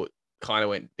McDonald's input kind of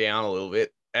went down a little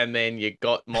bit, and then you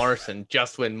got Morrison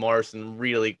just when Morrison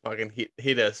really fucking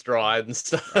hit her stride and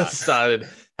started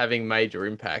having major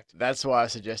impact. That's why I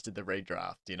suggested the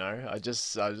redraft. I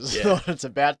just thought it's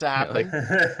about to happen.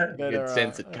 Could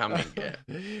sense it coming.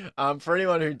 Yeah. For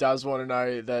anyone who does want to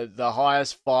know, the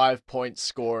highest 5-point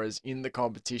scorers in the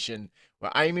competition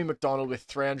were Amy McDonald with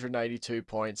 382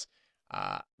 points.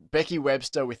 Becky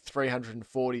Webster with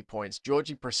 340 points,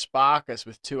 Georgie Prasparkas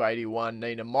with 281,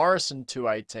 Nina Morrison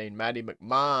 218, Maddie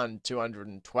McMahon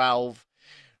 212.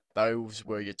 Those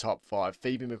were your top 5.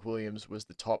 Phoebe McWilliams was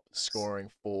the top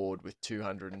scoring forward with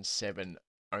 207,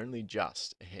 only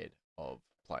just ahead of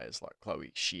players like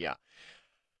Chloe Shear.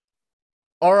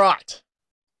 All right,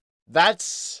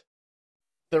 that's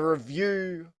the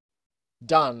review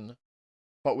done,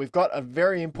 but we've got a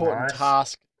very important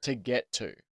task to get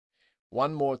to.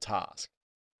 one more task,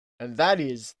 and that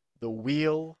is the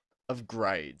Wheel of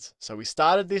Grades. So we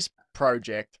started this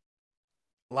project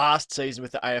last season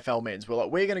with the AFL men's. We're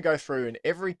like, we're going to go through, and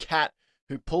every cat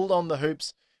who pulled on the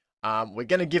hoops, we're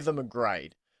going to give them a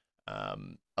grade, a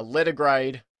letter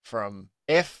grade from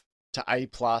F to A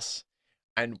plus,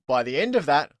 and by the end of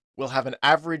that, we'll have an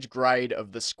average grade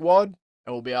of the squad,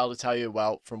 and we'll be able to tell you,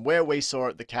 well, from where we saw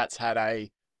it, the Cats had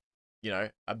a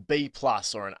B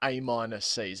plus or an A minus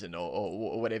season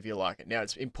or whatever you like it. Now,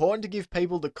 it's important to give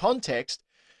people the context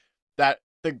that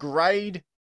the grade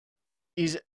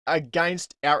is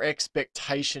against our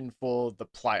expectation for the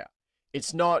player.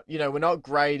 It's not, we're not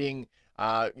grading,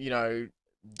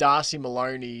 Darcy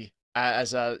Maloney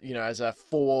as a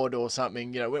forward or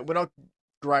something. We're not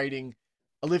grading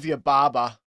Olivia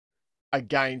Barber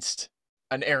against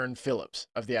an Erin Phillips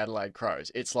of the Adelaide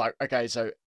Crows. It's like, okay,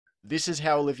 so this is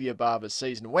how Olivia Barber's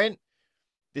season went.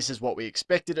 This is what we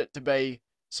expected it to be.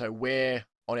 So where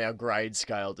on our grade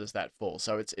scale does that fall?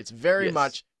 So it's very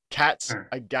much Cats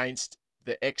against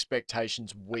the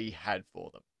expectations we had for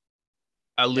them.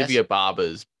 Olivia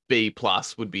Barber's B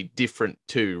plus would be different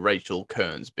to Rachel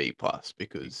Kern's B plus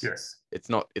because it's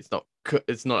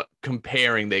not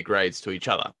comparing their grades to each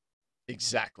other.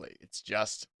 Exactly. It's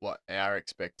just what our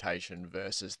expectation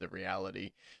versus the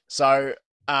reality. So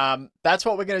that's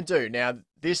what we're going to do. Now,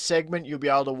 this segment, you'll be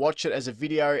able to watch it as a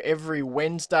video every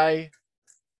Wednesday.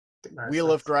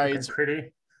 Wheel of Grades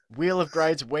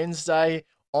Wednesday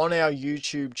on our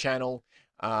YouTube channel.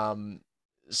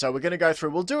 So we're going to go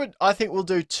through. I think we'll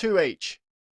do 2 each.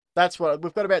 That's what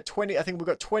we've got, about 20. I think we've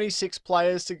got 26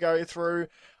 players to go through.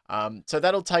 So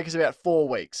that'll take us about 4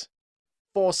 weeks.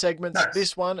 4 segments,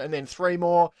 this one, and then 3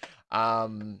 more.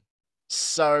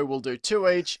 So we'll do 2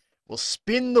 each. We'll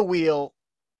spin the wheel.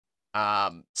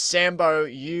 Sambo,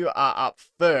 you are up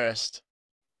first.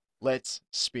 Let's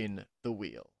spin the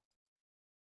wheel.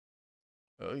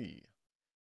 Oh, we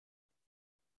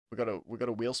got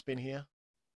a wheel spin here.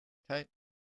 Kate,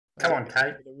 come on,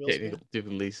 Kate. Technical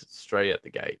difficulties straight at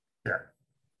the gate. Yeah.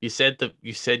 You said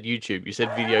YouTube. You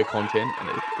said video content,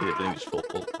 and everything just falls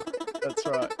apart. That's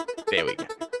right. There we go.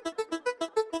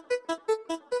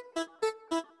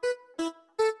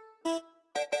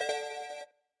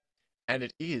 And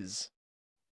it is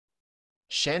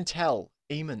Chantel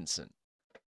Eamonson.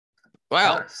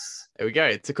 Wow. Nice. There we go.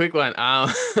 It's a quick one.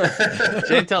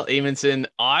 Chantel Eamonson,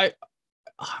 I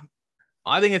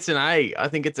think it's an A. I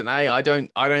think it's an A. I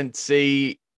don't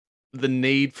see the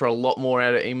need for a lot more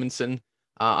out of Eamonson.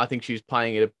 I think she's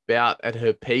playing it about at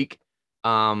her peak.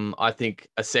 I think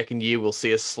a second year we'll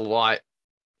see a slight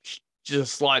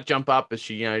jump up as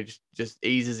she, just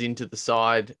eases into the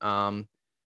side,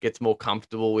 gets more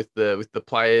comfortable with the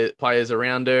players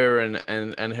around her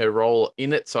and her role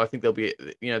in it. So I think there'll be,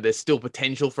 there's still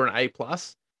potential for an A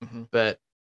plus, but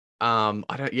I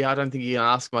don't think you can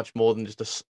ask much more than just a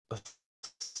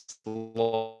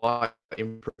slight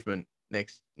improvement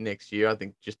next year. I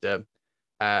think just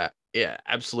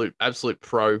absolute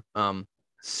pro.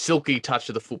 Silky touch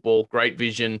of the football, great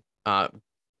vision,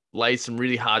 lays some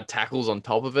really hard tackles on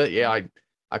top of it. Yeah,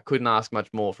 I couldn't ask much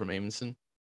more from Eamonson.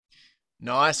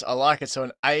 Nice, I like it. So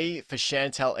an A for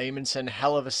Chantel Eamonson.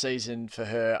 Hell of a season for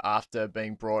her after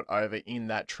being brought over in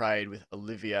that trade with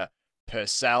Olivia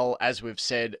Purcell. As we've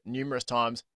said numerous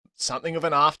times, something of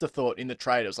an afterthought in the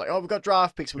trade. It was like, oh, we've got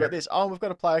draft picks, we've got this. Oh, we've got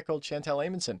a player called Chantel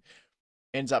Eamonson.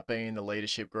 Ends up being in the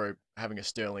leadership group, having a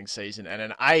sterling season, and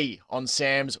an A on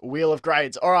Sam's Wheel of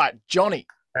Grades. All right, Johnny.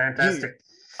 Fantastic.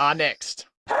 You are next.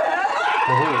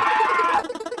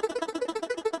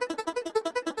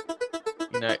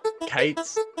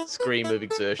 Kate's scream of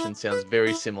exertion sounds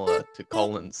very similar to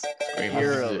Colin's scream of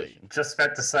exertion. Just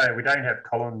about to say, we don't have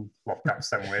Colin locked up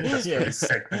somewhere just for this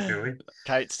segment, do we?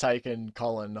 Kate's taken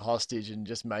Colin hostage and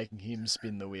just making him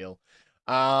spin the wheel.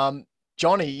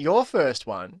 Johnny, your first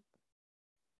one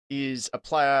is a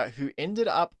player who ended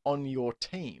up on your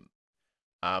team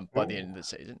by the end of the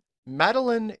season.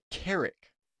 Madeline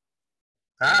Kerrick.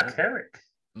 Kerrick.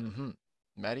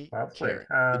 Maddie Lovely. Kerrick,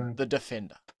 the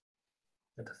defender.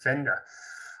 The defender.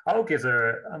 I'm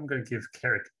going to give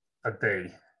Kerrick a B.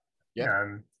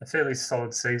 Yeah. A fairly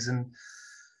solid season,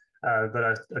 but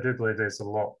I do believe there's a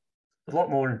lot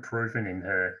more improvement in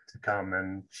her to come,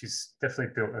 and she's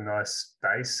definitely built a nice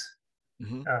base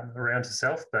around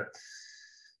herself, but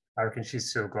I reckon she's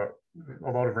still got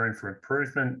a lot of room for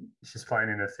improvement. She's playing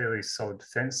in a fairly solid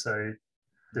defence, so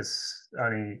there's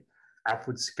only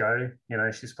upwards to go.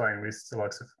 She's playing with the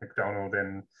likes of McDonald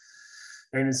and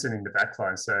Anderson in the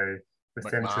backline, so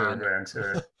with them two around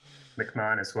to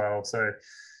McMahon as well. So,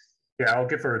 yeah, I'll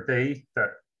give her a B,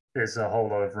 but there's a whole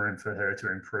lot of room for her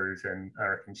to improve, and I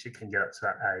reckon she can get up to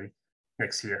that A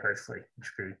next year, hopefully,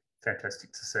 which would be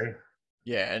fantastic to see.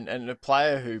 Yeah, and a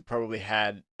player who probably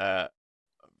had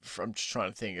I'm just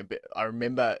trying to think a bit. I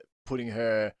remember putting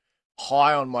her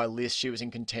high on my list. She was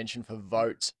in contention for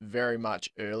votes very much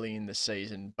early in the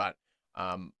season, but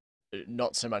um,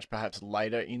 not so much perhaps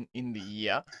later in the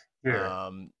year.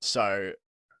 Yeah, So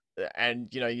and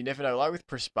you never know. Like with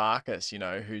Prisparkas,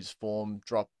 whose form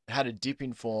had a dip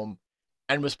in form,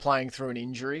 and was playing through an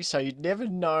injury. So you'd never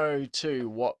know too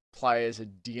what players are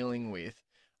dealing with.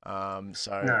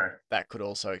 So no. that could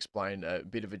also explain a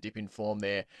bit of a dip in form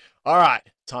there. All right,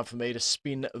 time for me to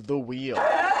spin the wheel.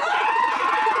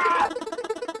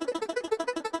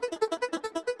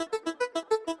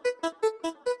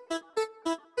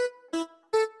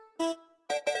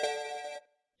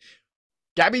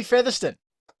 Gabby Featherston.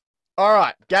 All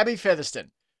right, Gabby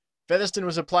Featherston. Featherston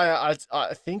was a player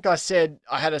I think I said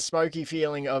I had a smoky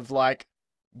feeling of like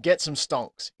get some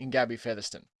stonks in Gabby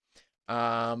Featherston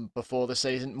before the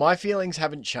season. My feelings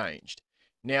haven't changed.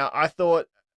 Now, I thought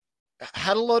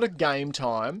had a lot of game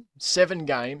time, 7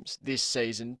 games this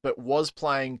season, but was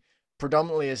playing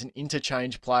predominantly as an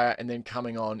interchange player and then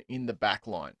coming on in the back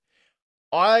line.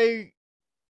 I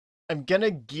am going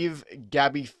to give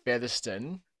Gabby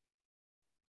Featherston.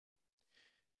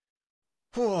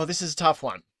 Oh, this is a tough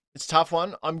one. It's a tough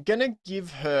one. I'm going to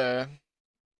give her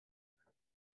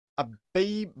a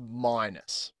B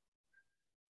minus.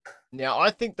 Now,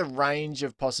 I think the range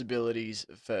of possibilities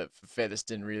for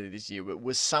Featherston really this year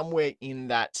was somewhere in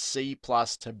that C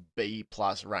plus to B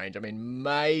plus range. I mean,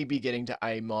 maybe getting to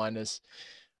A minus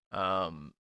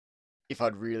if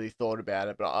I'd really thought about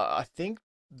it. But I think,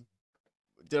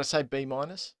 did I say B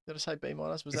minus? Did I say B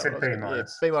minus? Was You that what I said was B going? Yeah,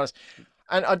 minus. B minus.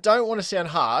 And I don't want to sound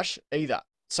harsh either.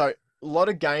 So a lot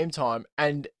of game time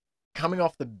and coming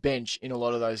off the bench in a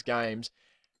lot of those games.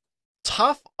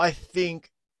 Tough, I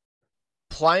think,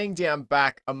 playing down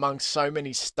back amongst so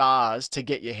many stars to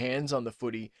get your hands on the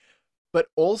footy, but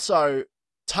also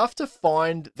tough to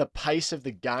find the pace of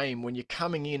the game when you're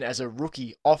coming in as a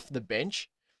rookie off the bench,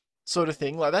 sort of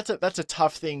thing. Like that's a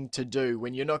tough thing to do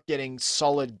when you're not getting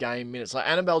solid game minutes. Like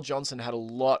Annabelle Johnson had a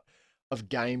lot of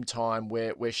game time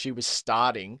where she was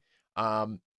starting,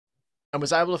 and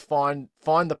was able to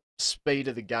find the speed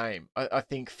of the game. I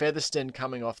think Featherston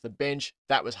coming off the bench,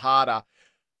 that was harder.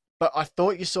 But I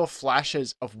thought you saw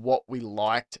flashes of what we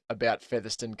liked about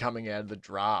Featherston coming out of the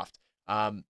draft.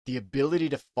 The ability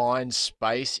to find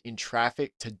space in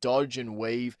traffic, to dodge and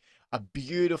weave, a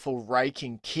beautiful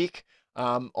raking kick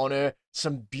on her,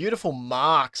 some beautiful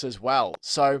marks as well.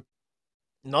 So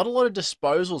not a lot of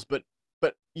disposals, but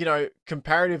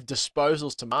comparative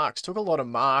disposals to marks. Took a lot of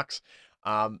marks,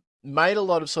 made a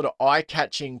lot of sort of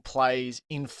eye-catching plays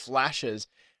in flashes,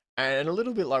 and a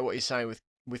little bit like what you're saying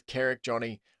with Carrick,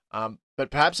 Johnny. But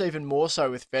perhaps even more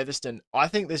so with Featherston. I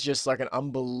think there's just like an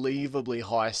unbelievably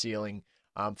high ceiling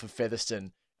for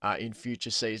Featherston in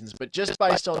future seasons. But just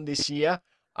based on this year,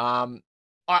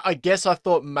 I guess I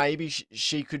thought maybe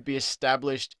she could be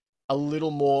established a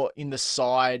little more in the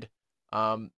side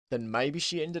than maybe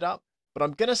she ended up. But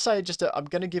I'm gonna say I'm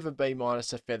gonna give a B minus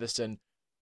to Featherston,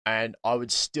 and I would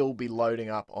still be loading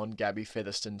up on Gabby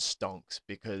Featherston stonks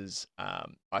because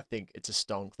I think it's a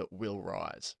stonk that will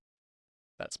rise.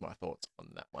 That's my thoughts on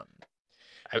that one.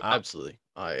 Absolutely.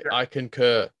 I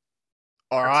concur.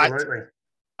 All right. Absolutely.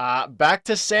 Back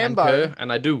to Sambo. Concur,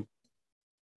 and I do.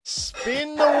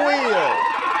 Spin the wheel.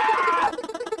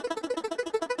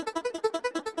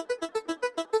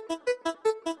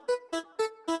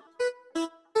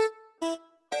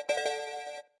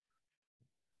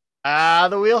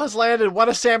 The wheel has landed one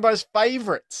of Sambo's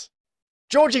favourites,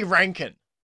 Georgie Rankin.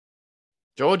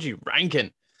 Georgie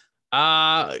Rankin.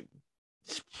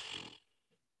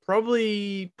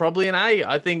 Probably an A.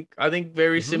 I think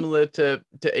very similar to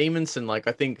Eamonson. Like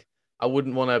I think I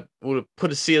wouldn't want to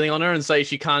put a ceiling on her and say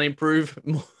she can't improve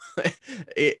more,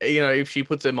 if she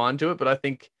puts her mind to it. But I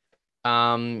think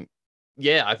I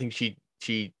think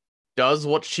she does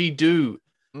what she do.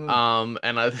 And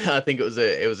I think it was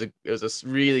a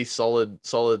really solid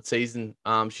season.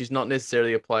 She's not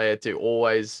necessarily a player to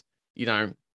always,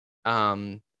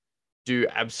 do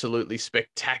absolutely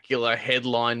spectacular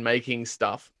headline making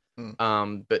stuff.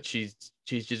 But she's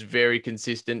just very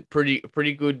consistent,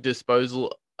 pretty good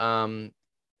disposal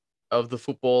of the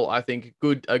football. I think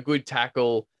a good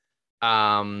tackle.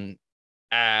 But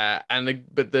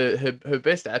her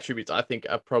best attributes I think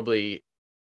are probably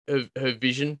her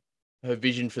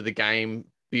vision for the game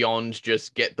beyond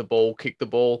just get the ball, kick the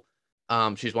ball.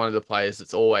 She's one of the players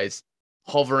that's always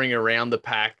hovering around the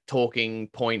pack, talking,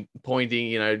 pointing,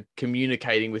 you know,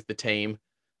 communicating with the team.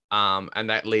 And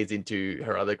that leads into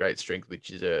her other great strength, which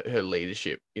is her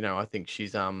leadership. You know, I think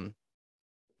she's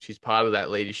part of that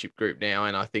leadership group now,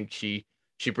 and I think she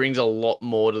brings a lot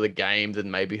more to the game than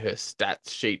maybe her stats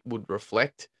sheet would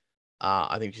reflect.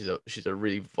 I think she's a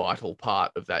really vital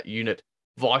part of that unit,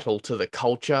 vital to the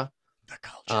culture. The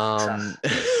culture.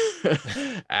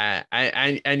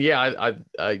 And yeah,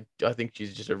 I think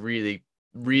she's just a really,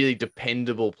 really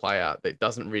dependable player that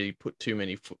doesn't really put too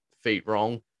many feet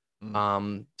wrong.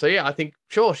 So yeah, I think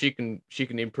sure she can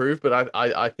improve, but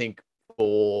I think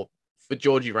for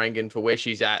Georgie Rangan, for where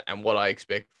she's at and what I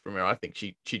expect from her, I think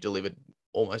she delivered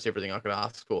almost everything I could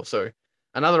ask for. So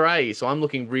another A. So I'm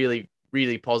looking really,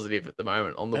 really positive at the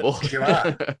moment on the board. You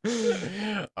are.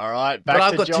 All right, but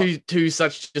I've got two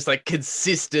such just like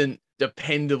consistent,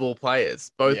 dependable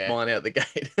players. Both mine out the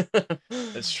gate.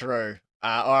 It's true.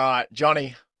 All right,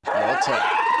 Johnny, your turn.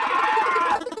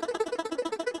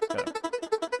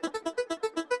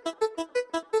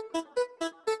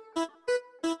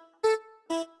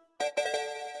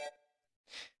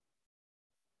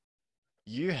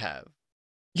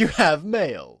 You have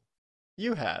mail.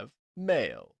 You have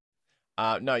mail.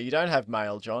 No, you don't have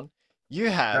mail, John. You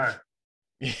have.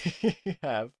 No. You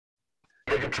have.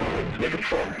 Megatron.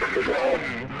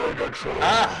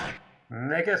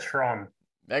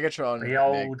 Megatron. The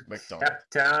old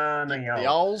captain. The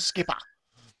old skipper.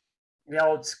 The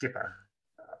old skipper.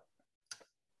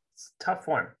 It's a tough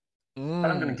one.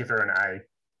 But I'm going to give her an A.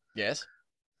 Yes.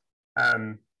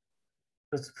 It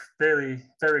was very,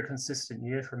 very consistent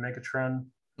year for Megatron.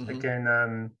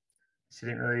 Again, she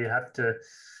didn't really have to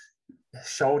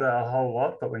shoulder a whole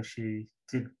lot, but when she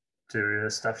did do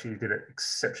her stuff, she did it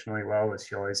exceptionally well, as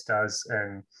she always does.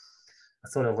 And I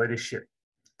thought her leadership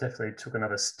definitely took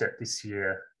another step this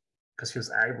year because she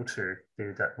was able to be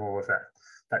that more of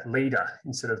that leader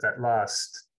instead of that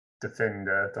last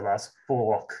defender, the last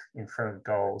bulwark in front of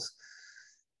goals.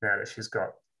 Now that she's got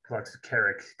like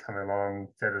Carrick coming along,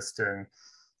 Featherstone,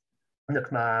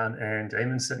 Nookman, and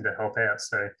Eamonson to help out.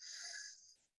 So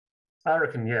I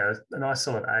reckon, yeah, a nice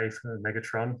solid A for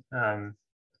Megatron.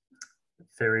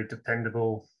 Very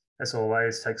dependable as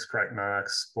always, takes great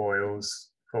marks,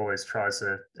 spoils, always tries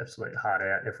to absolutely hard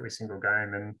out every single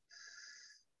game. And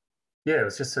yeah, it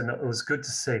was just it was good to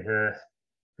see her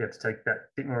be able to take that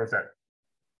bit more of that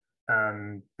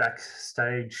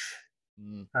backstage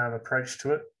approach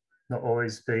to it, not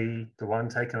always be the one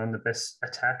taking on the best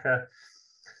attacker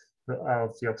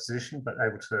of the opposition, but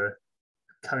able to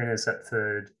come in as that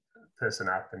third person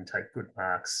up and take good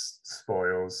marks,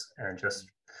 spoils, and just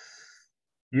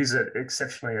use it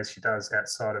exceptionally as she does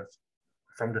outside of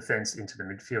from defence into the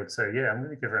midfield. So yeah, I'm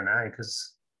going to give her an A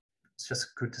because it's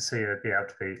just good to see her be able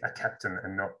to be a captain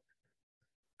and not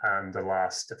the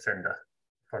last defender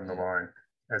from the line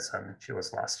as she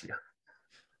was last year.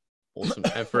 Awesome.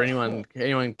 And for anyone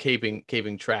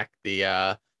keeping track,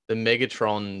 the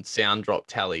Megatron sound drop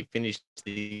tally finished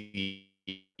the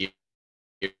year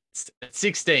at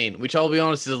 16, which I'll be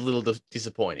honest is a little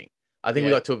disappointing. I think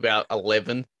we got to about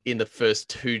 11 in the first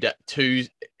two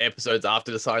episodes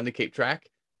after deciding to keep track,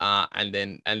 and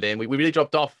then we really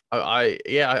dropped off. I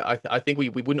think we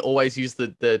wouldn't always use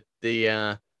the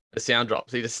sound drop.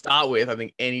 So to start with, I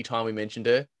think any time we mentioned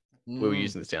her, we were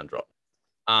using the sound drop.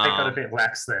 They got a bit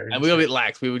lax there, and we got a bit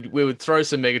lax. We would throw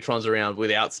some Megatrons around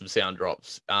without some sound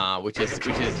drops, which is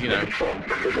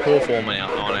poor form on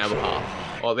our behalf.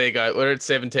 Oh, there you go. We're at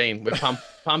 17. We're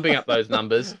pumping up those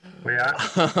numbers. We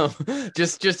are.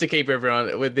 just to keep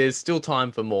everyone. There's still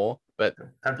time for more, but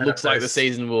looks like the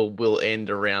season will end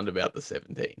around about the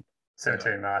 17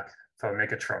 mark for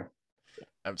Megatron.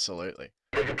 Absolutely.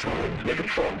 There's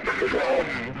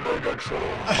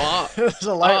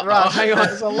a late rush. Hang on.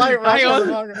 There's a late rush.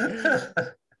 Hang on.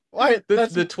 Wait,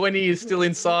 the 20 is still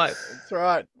in sight. That's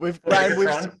right.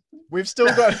 We've still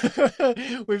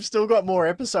got more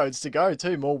episodes to go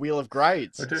too. More Wheel of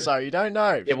Grades. So you don't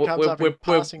know. If it comes up in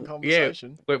passing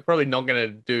conversation. We're probably not going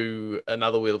to do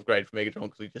another Wheel of Grade for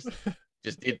Megatron because we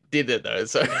just did it though.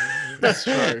 So that's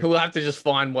true. We'll have to just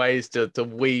find ways to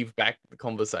weave back the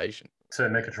conversation. To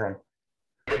Megatron.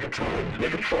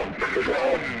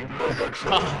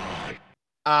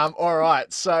 All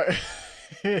right. So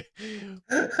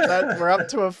we're up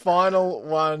to a final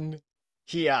one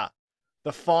here.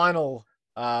 The final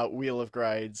Wheel of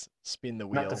Grades. Spin the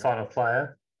wheel. Not the final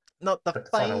player. Not the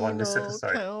final one this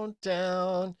episode.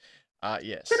 Countdown.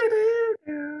 Yes.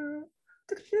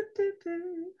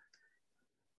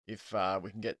 If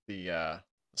we can get the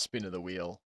spin of the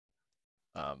wheel.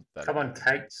 Come on,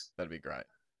 Kate. That'd be great.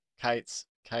 Kate's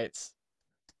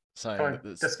saying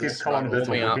that Just give Colin a bit of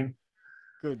warming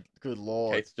up. Good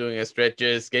lord. Kate's doing her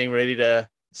stretches, getting ready to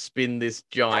spin this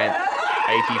giant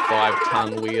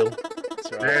 85-ton wheel.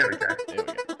 That's right. There we go. There we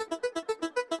go.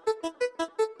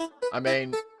 I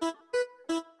mean,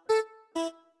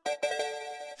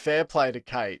 fair play to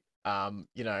Kate.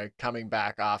 Coming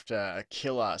back after a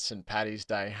killer St. Paddy's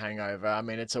Day hangover. I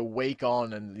mean, it's a week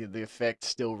on and the effect's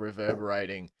still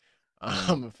reverberating for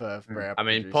our I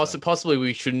mean, producer. possibly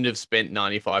we shouldn't have spent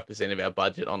 95% of our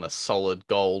budget on a solid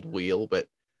gold wheel, but,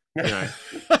 you know.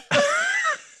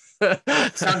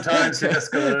 Sometimes you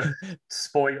just gotta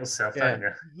spoil yourself, don't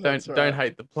you? Don't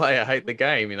hate the player, hate the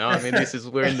game. You know, I mean,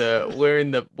 we're in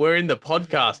the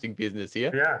podcasting business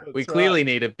here. Yeah, we clearly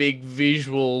need a big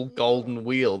visual golden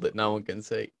wheel that no one can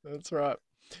see. That's right.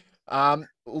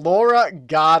 Laura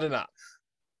Gardner.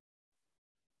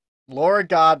 Laura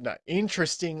Gardner,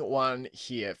 interesting one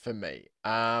here for me.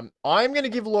 I'm going to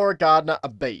give Laura Gardner a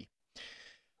B.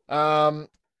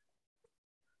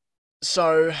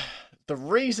 So the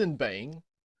reason being,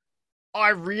 I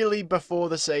really, before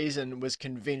the season, was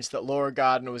convinced that Laura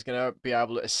Gardner was going to be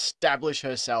able to establish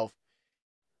herself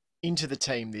into the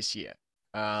team this year.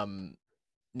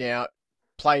 Now,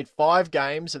 played 5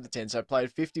 games of the 10, so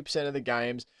played 50% of the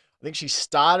games. I think she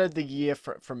started the year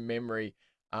from memory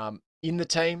in the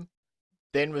team,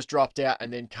 then was dropped out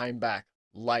and then came back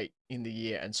late in the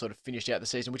year and sort of finished out the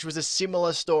season, which was a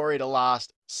similar story to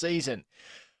last season.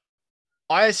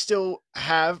 I still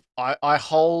have, I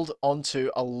hold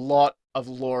onto a lot of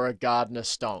Laura Gardner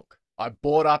stonk. I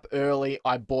bought up early,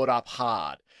 I bought up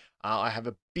hard. I have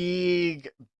a big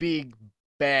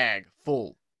bag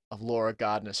full of Laura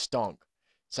Gardner stonk.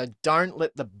 So don't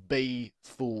let the B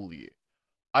fool you.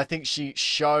 I think she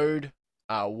showed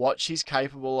what she's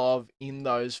capable of in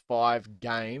those 5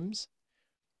 games.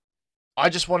 I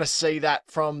just want to see that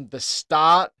from the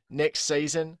start next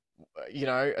season,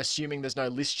 assuming there's no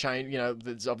list change.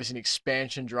 There's obviously an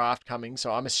expansion draft coming.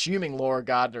 So I'm assuming Laura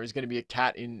Gardner is going to be a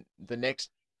cat in the next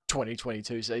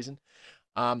 2022 season.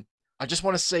 I just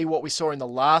want to see what we saw in the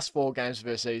last 4 games of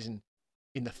her season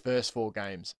in the first 4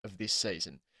 games of this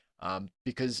season.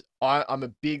 Because I'm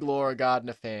a big Laura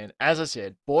Gardner fan. As I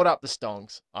said, bought up the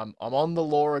stonks. I'm on the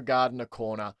Laura Gardner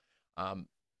corner.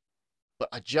 But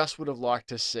I just would have liked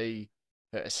to see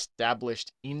her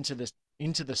established into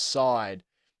the side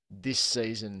this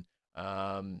season.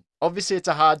 Obviously, it's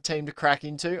a hard team to crack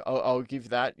into. I'll give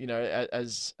that.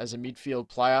 As a midfield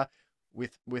player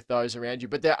with those around you.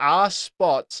 But there are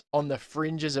spots on the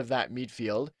fringes of that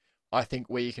midfield, I think,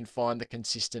 where you can find the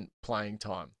consistent playing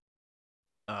time.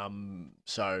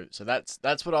 So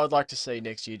that's what I'd like to see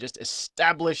next year. Just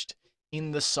established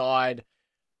in the side.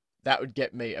 That would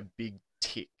get me a big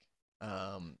tick.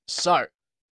 So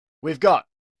we've got,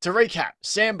 to recap,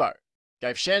 Sambo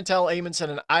gave Chantal Eamonson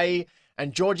an A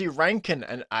and Georgie Rankin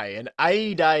an A. An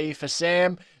A day for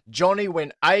Sam. Johnny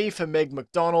went A for Meg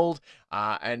McDonald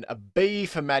and a B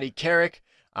for Maddie Kerrick.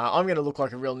 I'm going to look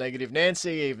like a real negative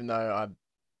Nancy, even though I'm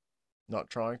not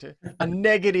trying to. A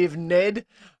negative Ned.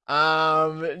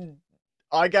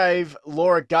 I gave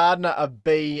Laura Gardner a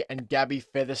B and Gabby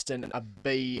Featherston a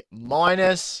B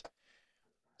minus.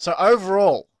 So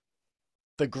overall,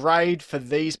 the grade for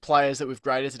these players that we've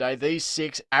graded today, these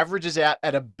 6, averages out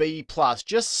at a B plus,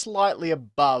 just slightly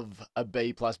above a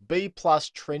B plus. B plus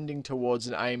trending towards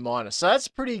an A minus. So that's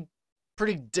pretty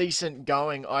decent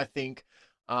going, I think.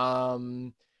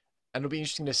 And it'll be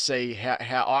interesting to see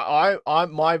how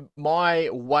my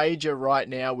wager right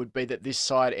now would be that this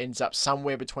side ends up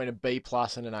somewhere between a B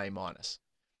plus and an A minus.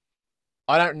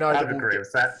 I don't know that we'll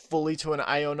get fully to an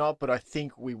A or not, but I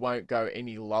think we won't go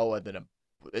any lower than a.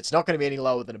 It's not going to be any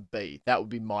lower than a B. That would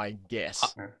be my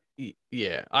guess.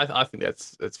 Yeah, I think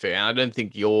that's fair. And I don't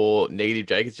think your negative,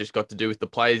 Jake, it's just got to do with the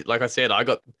players. Like I said, I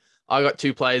got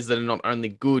 2 players that are not only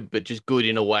good, but just good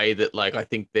in a way that, like, I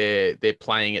think they're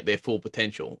playing at their full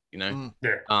potential. Yeah.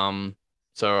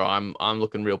 So I'm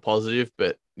looking real positive,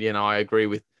 but I agree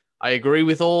with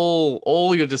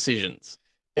all your decisions,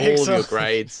 all of your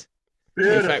grades.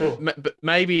 Beautiful. In fact, but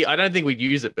maybe, I don't think we'd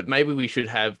use it, but maybe we should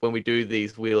have, when we do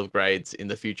these wheel of grades in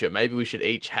the future, maybe we should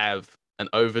each have an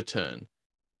overturn.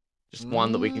 Just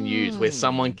one that we can use, where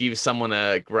someone gives someone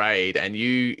a grade and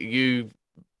you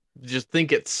just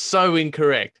think it's so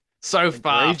incorrect, so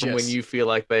far from when you feel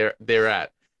like they're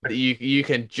at, that you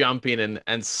can jump in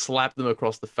and slap them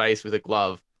across the face with a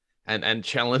glove and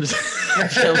challenge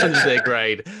their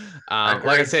grade. Like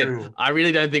I said, I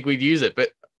really don't think we'd use it,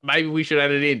 but maybe we should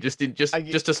add it in just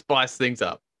to spice things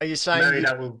up. Are you saying maybe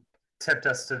that will tempt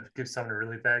us to give someone a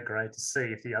really bad grade to see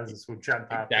if the others will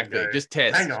jump up. Exactly. And go, just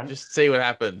test. Hang on. Just see what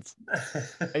happens.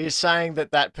 Are you saying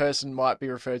that that person might be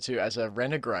referred to as a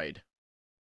renegade?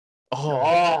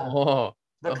 Oh.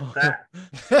 Look at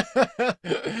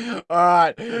that. All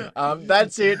right.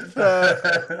 That's it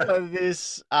for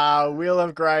this Wheel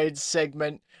of Grades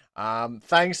segment.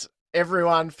 Thanks,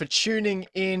 everyone, for tuning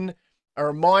in. A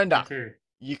reminder,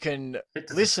 you can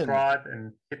listen. Subscribe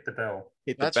and hit the bell.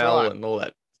 Hit the bell and all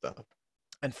that stuff.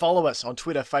 And follow us on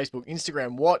Twitter, Facebook,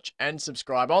 Instagram. Watch and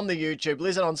subscribe on the YouTube.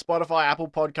 Listen on Spotify, Apple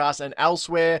Podcasts, and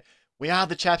elsewhere. We are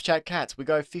the Chaps Chat Cats. We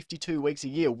go 52 weeks a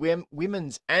year.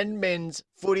 Women's and men's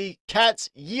footy, cats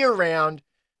year-round.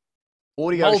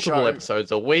 Multiple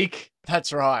episodes a week.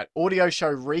 That's right. Audio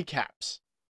show recaps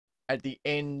at the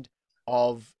end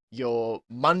of your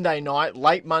Monday night,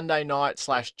 late Monday night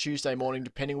 / Tuesday morning,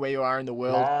 depending where you are in the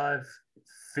world. Live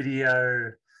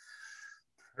video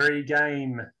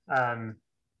pre-game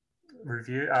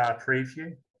review,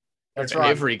 preview. That's right.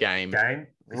 Every game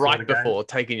right before,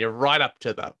 taking you right up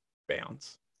to the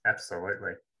bounce.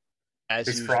 Absolutely. As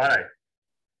this usual. Friday.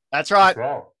 That's right.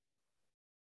 Well.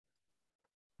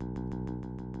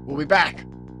 We'll be back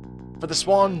for the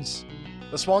Swans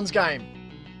game.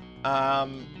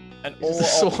 And all the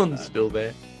Swans still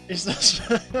there? Is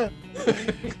the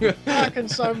fucking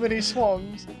so many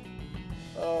swans?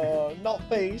 Not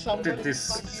these. What did this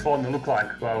swan look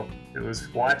like? Well, it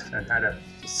was white and had a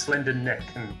slender neck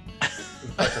and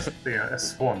like a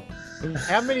swan.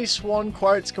 How many swan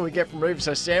quotes can we get from Ruben?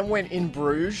 So Sam went in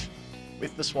Bruges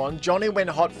with the swan. Johnny went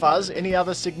Hot Fuzz. Any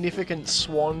other significant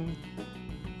swan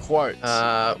quotes?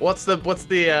 What's the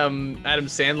Adam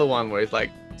Sandler one where he's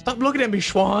like, "Stop looking at me,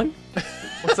 Schwan"?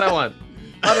 What's that one?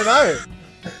 I don't know.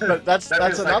 But that's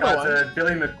another one.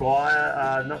 Billy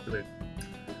McGuire, not Billy.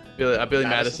 Billy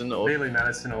Madison or Billy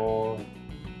Madison or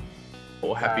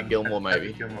Happy Gilmore maybe.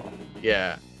 Happy Gilmore.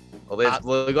 Yeah. Well,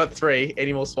 we've got 3.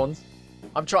 Any more swans?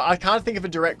 I can't think of a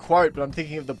direct quote, but I'm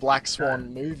thinking of the Black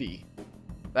Swan movie.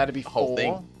 That'd be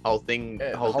 4. Whole thing's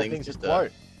just a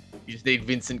quote. You just need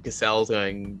Vincent Cassell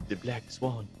going the Black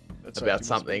Swan about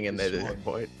something, and there's a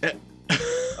quote.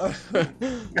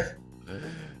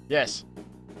 Yes,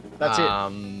 that's it.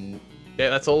 Yeah,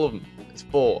 that's all of them. It's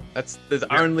 4. There's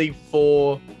only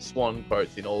 4 swan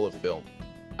quotes in all of film.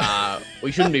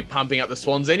 We shouldn't be pumping up the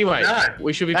swans anyway. No.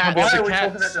 We should be pumping up the cats. Why are we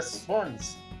talking about the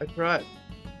swans? That's right.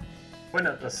 We're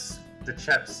not the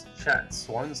Chaps Chat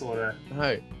Swans or the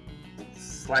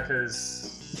Slackers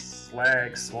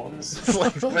Slag Swans.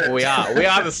 we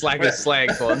are the Slackers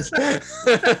Slag Swans. Go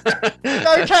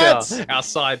Cats! Our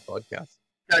side podcast.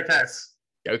 Go Cats.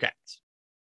 Go Cats.